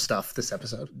of random stuff this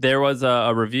episode. There was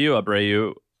a review,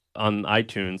 Abreu, on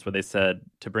iTunes where they said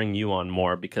to bring you on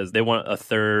more because they want a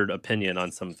third opinion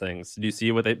on some things. Do you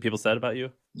see what people said about you?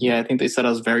 Yeah, I think they said I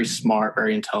was very smart,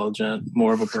 very intelligent,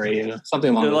 more of a Abreu,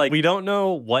 something along like, we don't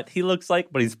know what he looks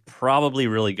like, but he's probably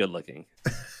really good looking.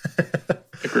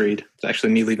 Agreed. It's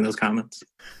actually me leaving those comments.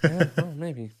 Yeah, well,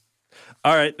 maybe.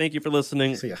 All right. Thank you for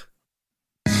listening. See ya.